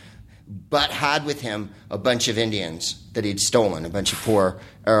Spain, but had with him a bunch of Indians that he'd stolen, a bunch of poor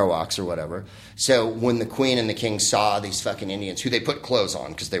Arawaks or whatever. So when the Queen and the King saw these fucking Indians, who they put clothes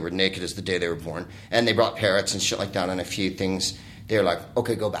on because they were naked as the day they were born, and they brought parrots and shit like that and a few things, they were like,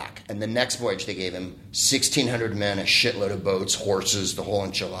 okay, go back. And the next voyage they gave him 1,600 men, a shitload of boats, horses, the whole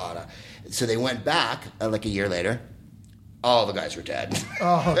enchilada. So they went back like a year later. All the guys were dead.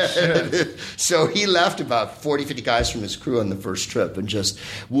 Oh, shit. So he left about 40, 50 guys from his crew on the first trip and just,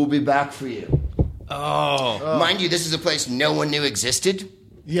 we'll be back for you. Oh. Mind you, this is a place no one knew existed.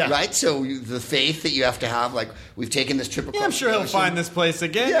 Yeah. Right? So the faith that you have to have, like, we've taken this trip across. Yeah, I'm sure he'll find this place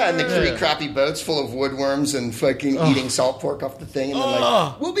again. Yeah, and the 3 crappy boats full of woodworms and fucking eating salt pork off the thing. And then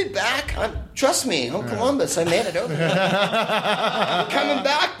like, we'll be back. Trust me, I'm Columbus. I made it over. We're coming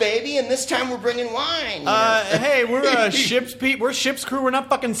back, baby, and this time we're bringing wine. Hey, we're ship's crew. We're not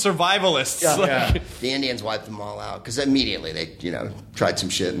fucking survivalists. Yeah. Like, the Indians wiped them all out because immediately they, tried some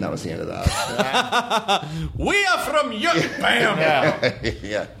shit, and that was the end of that. We are from you. Bam.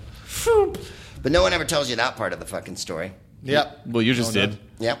 Yeah. But no one ever tells you that part of the fucking story. Yep. Well, you just did.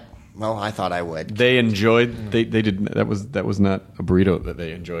 Yep. Well, I thought I would. They enjoyed. They did. That was not a burrito that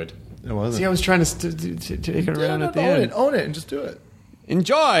they enjoyed. It wasn't. See, I was trying to take it around at the end. Own it, and just do it.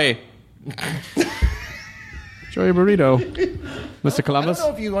 Enjoy. Enjoy your burrito, Mr. Columbus. I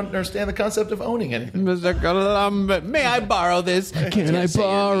don't know if you understand the concept of owning anything. Mr. Columbus, may I borrow this? Can I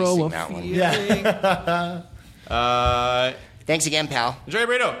borrow a feeling? Yeah. Thanks again, pal. Enjoy your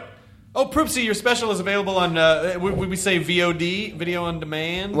burrito. Oh, Proopsy, your special is available on, would we say VOD, video on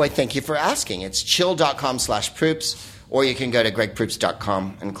demand? Well, thank you for asking. It's chill.com/Proops, or you can go to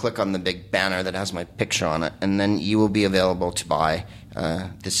gregproops.com and click on the big banner that has my picture on it, and then you will be available to buy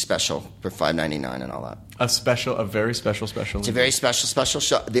this special for $5.99 and all that. A very special special. It's a very special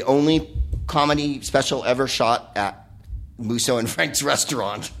shot. The only comedy special ever shot at Musso and Frank's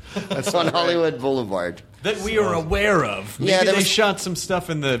restaurant. That's on Hollywood Boulevard. That we are aware of. Maybe they shot some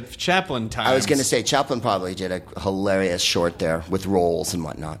stuff in the Chaplin times. I was going to say, Chaplin probably did a hilarious short there with rolls and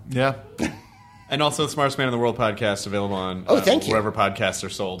whatnot. Yeah. And also the Smartest Man in the World podcast available on thank you. wherever podcasts are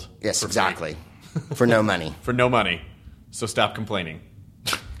sold. Yes, exactly. For no money. For no money. So stop complaining.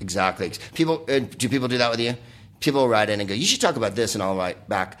 Exactly. People do people do that with you? People will write in and go, you should talk about this, and I'll write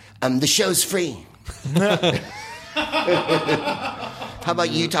back, the show's free. How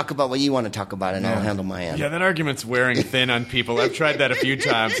about you talk about what you want to talk about, and I'll handle my end. Yeah, that argument's wearing thin on people. I've tried that a few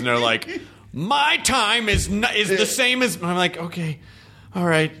times, and they're like, my time is the same as... I'm like, okay, all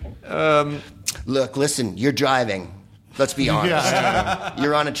right. Look, listen, you're driving. Let's be honest. Yeah.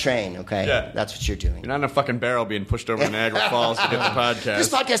 You're on a train, okay? Yeah. That's what you're doing. You're not in a fucking barrel being pushed over to Niagara Falls to get the podcast. This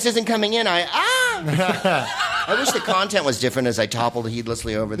podcast isn't coming in. I wish the content was different as I toppled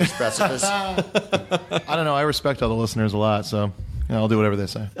heedlessly over this precipice. I don't know. I respect all the listeners a lot, so I'll do whatever they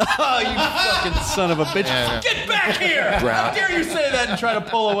say. Oh, you fucking son of a bitch. Yeah. Get back here! How dare you say that and try to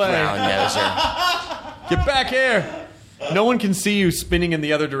pull away? Brown noser. Get back here! No one can see you spinning in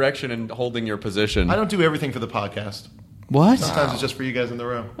the other direction and holding your position. I don't do everything for the podcast. What? Sometimes it's just for you guys in the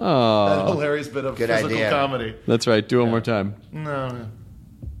room. Oh. That hilarious bit of physical comedy. That's right. Do it one more time. No.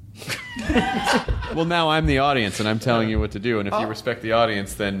 Well, now I'm the audience, and I'm telling you what to do. And if you respect the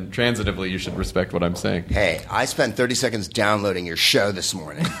audience, then transitively you should respect what I'm saying. Hey, I spent 30 seconds downloading your show this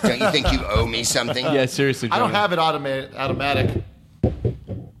morning. Don't you think you owe me something? Yeah, seriously, Jonah. I don't have it automatic.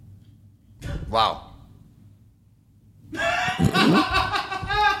 Wow.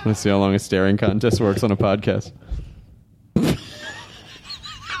 Let's see how long a staring contest works on a podcast.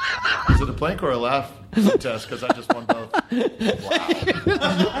 Is it a plank or a laugh test? Because I just won both. Wow.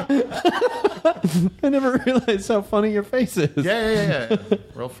 I never realized how funny your face is. Yeah.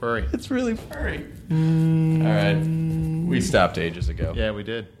 Real furry. It's really furry. All right. We stopped ages ago. Yeah, we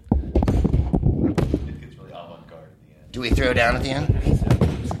did. Do we throw down at the end?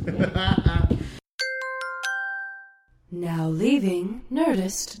 Now leaving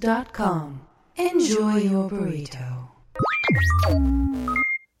Nerdist.com. Enjoy your burrito.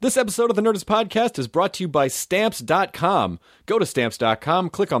 This episode of the Nerdist Podcast is brought to you by Stamps.com. Go to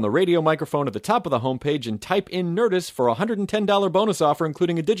Stamps.com, click on the radio microphone at the top of the homepage, and type in Nerdist for a $110 bonus offer,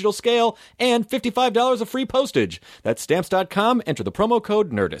 including a digital scale and $55 of free postage. That's Stamps.com. Enter the promo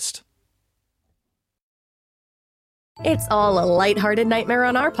code Nerdist. It's all a lighthearted nightmare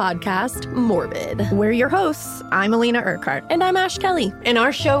on our podcast, Morbid. We're your hosts. I'm Alina Urquhart. And I'm Ash Kelly. And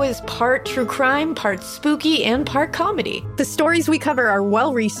our show is part true crime, part spooky, and part comedy. The stories we cover are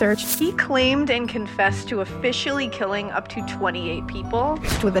well-researched. He claimed and confessed to officially killing up to 28 people.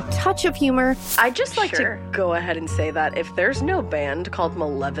 With a touch of humor. I'd just like to go ahead and say that if there's no band called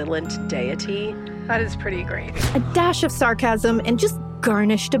Malevolent Deity, that is pretty great. A dash of sarcasm and just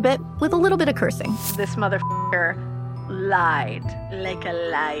garnished a bit with a little bit of cursing. This motherfucker lied like a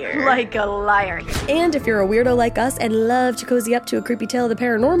liar. Like a liar. And if you're a weirdo like us and love to cozy up to a creepy tale of the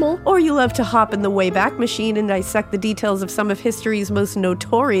paranormal, or you love to hop in the Wayback Machine and dissect the details of some of history's most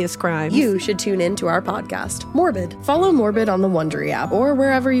notorious crimes, you should tune in to our podcast, Morbid. Follow Morbid on the Wondery app or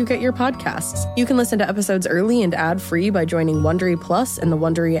wherever you get your podcasts. You can listen to episodes early and ad-free by joining Wondery Plus in the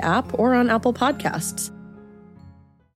Wondery app or on Apple Podcasts.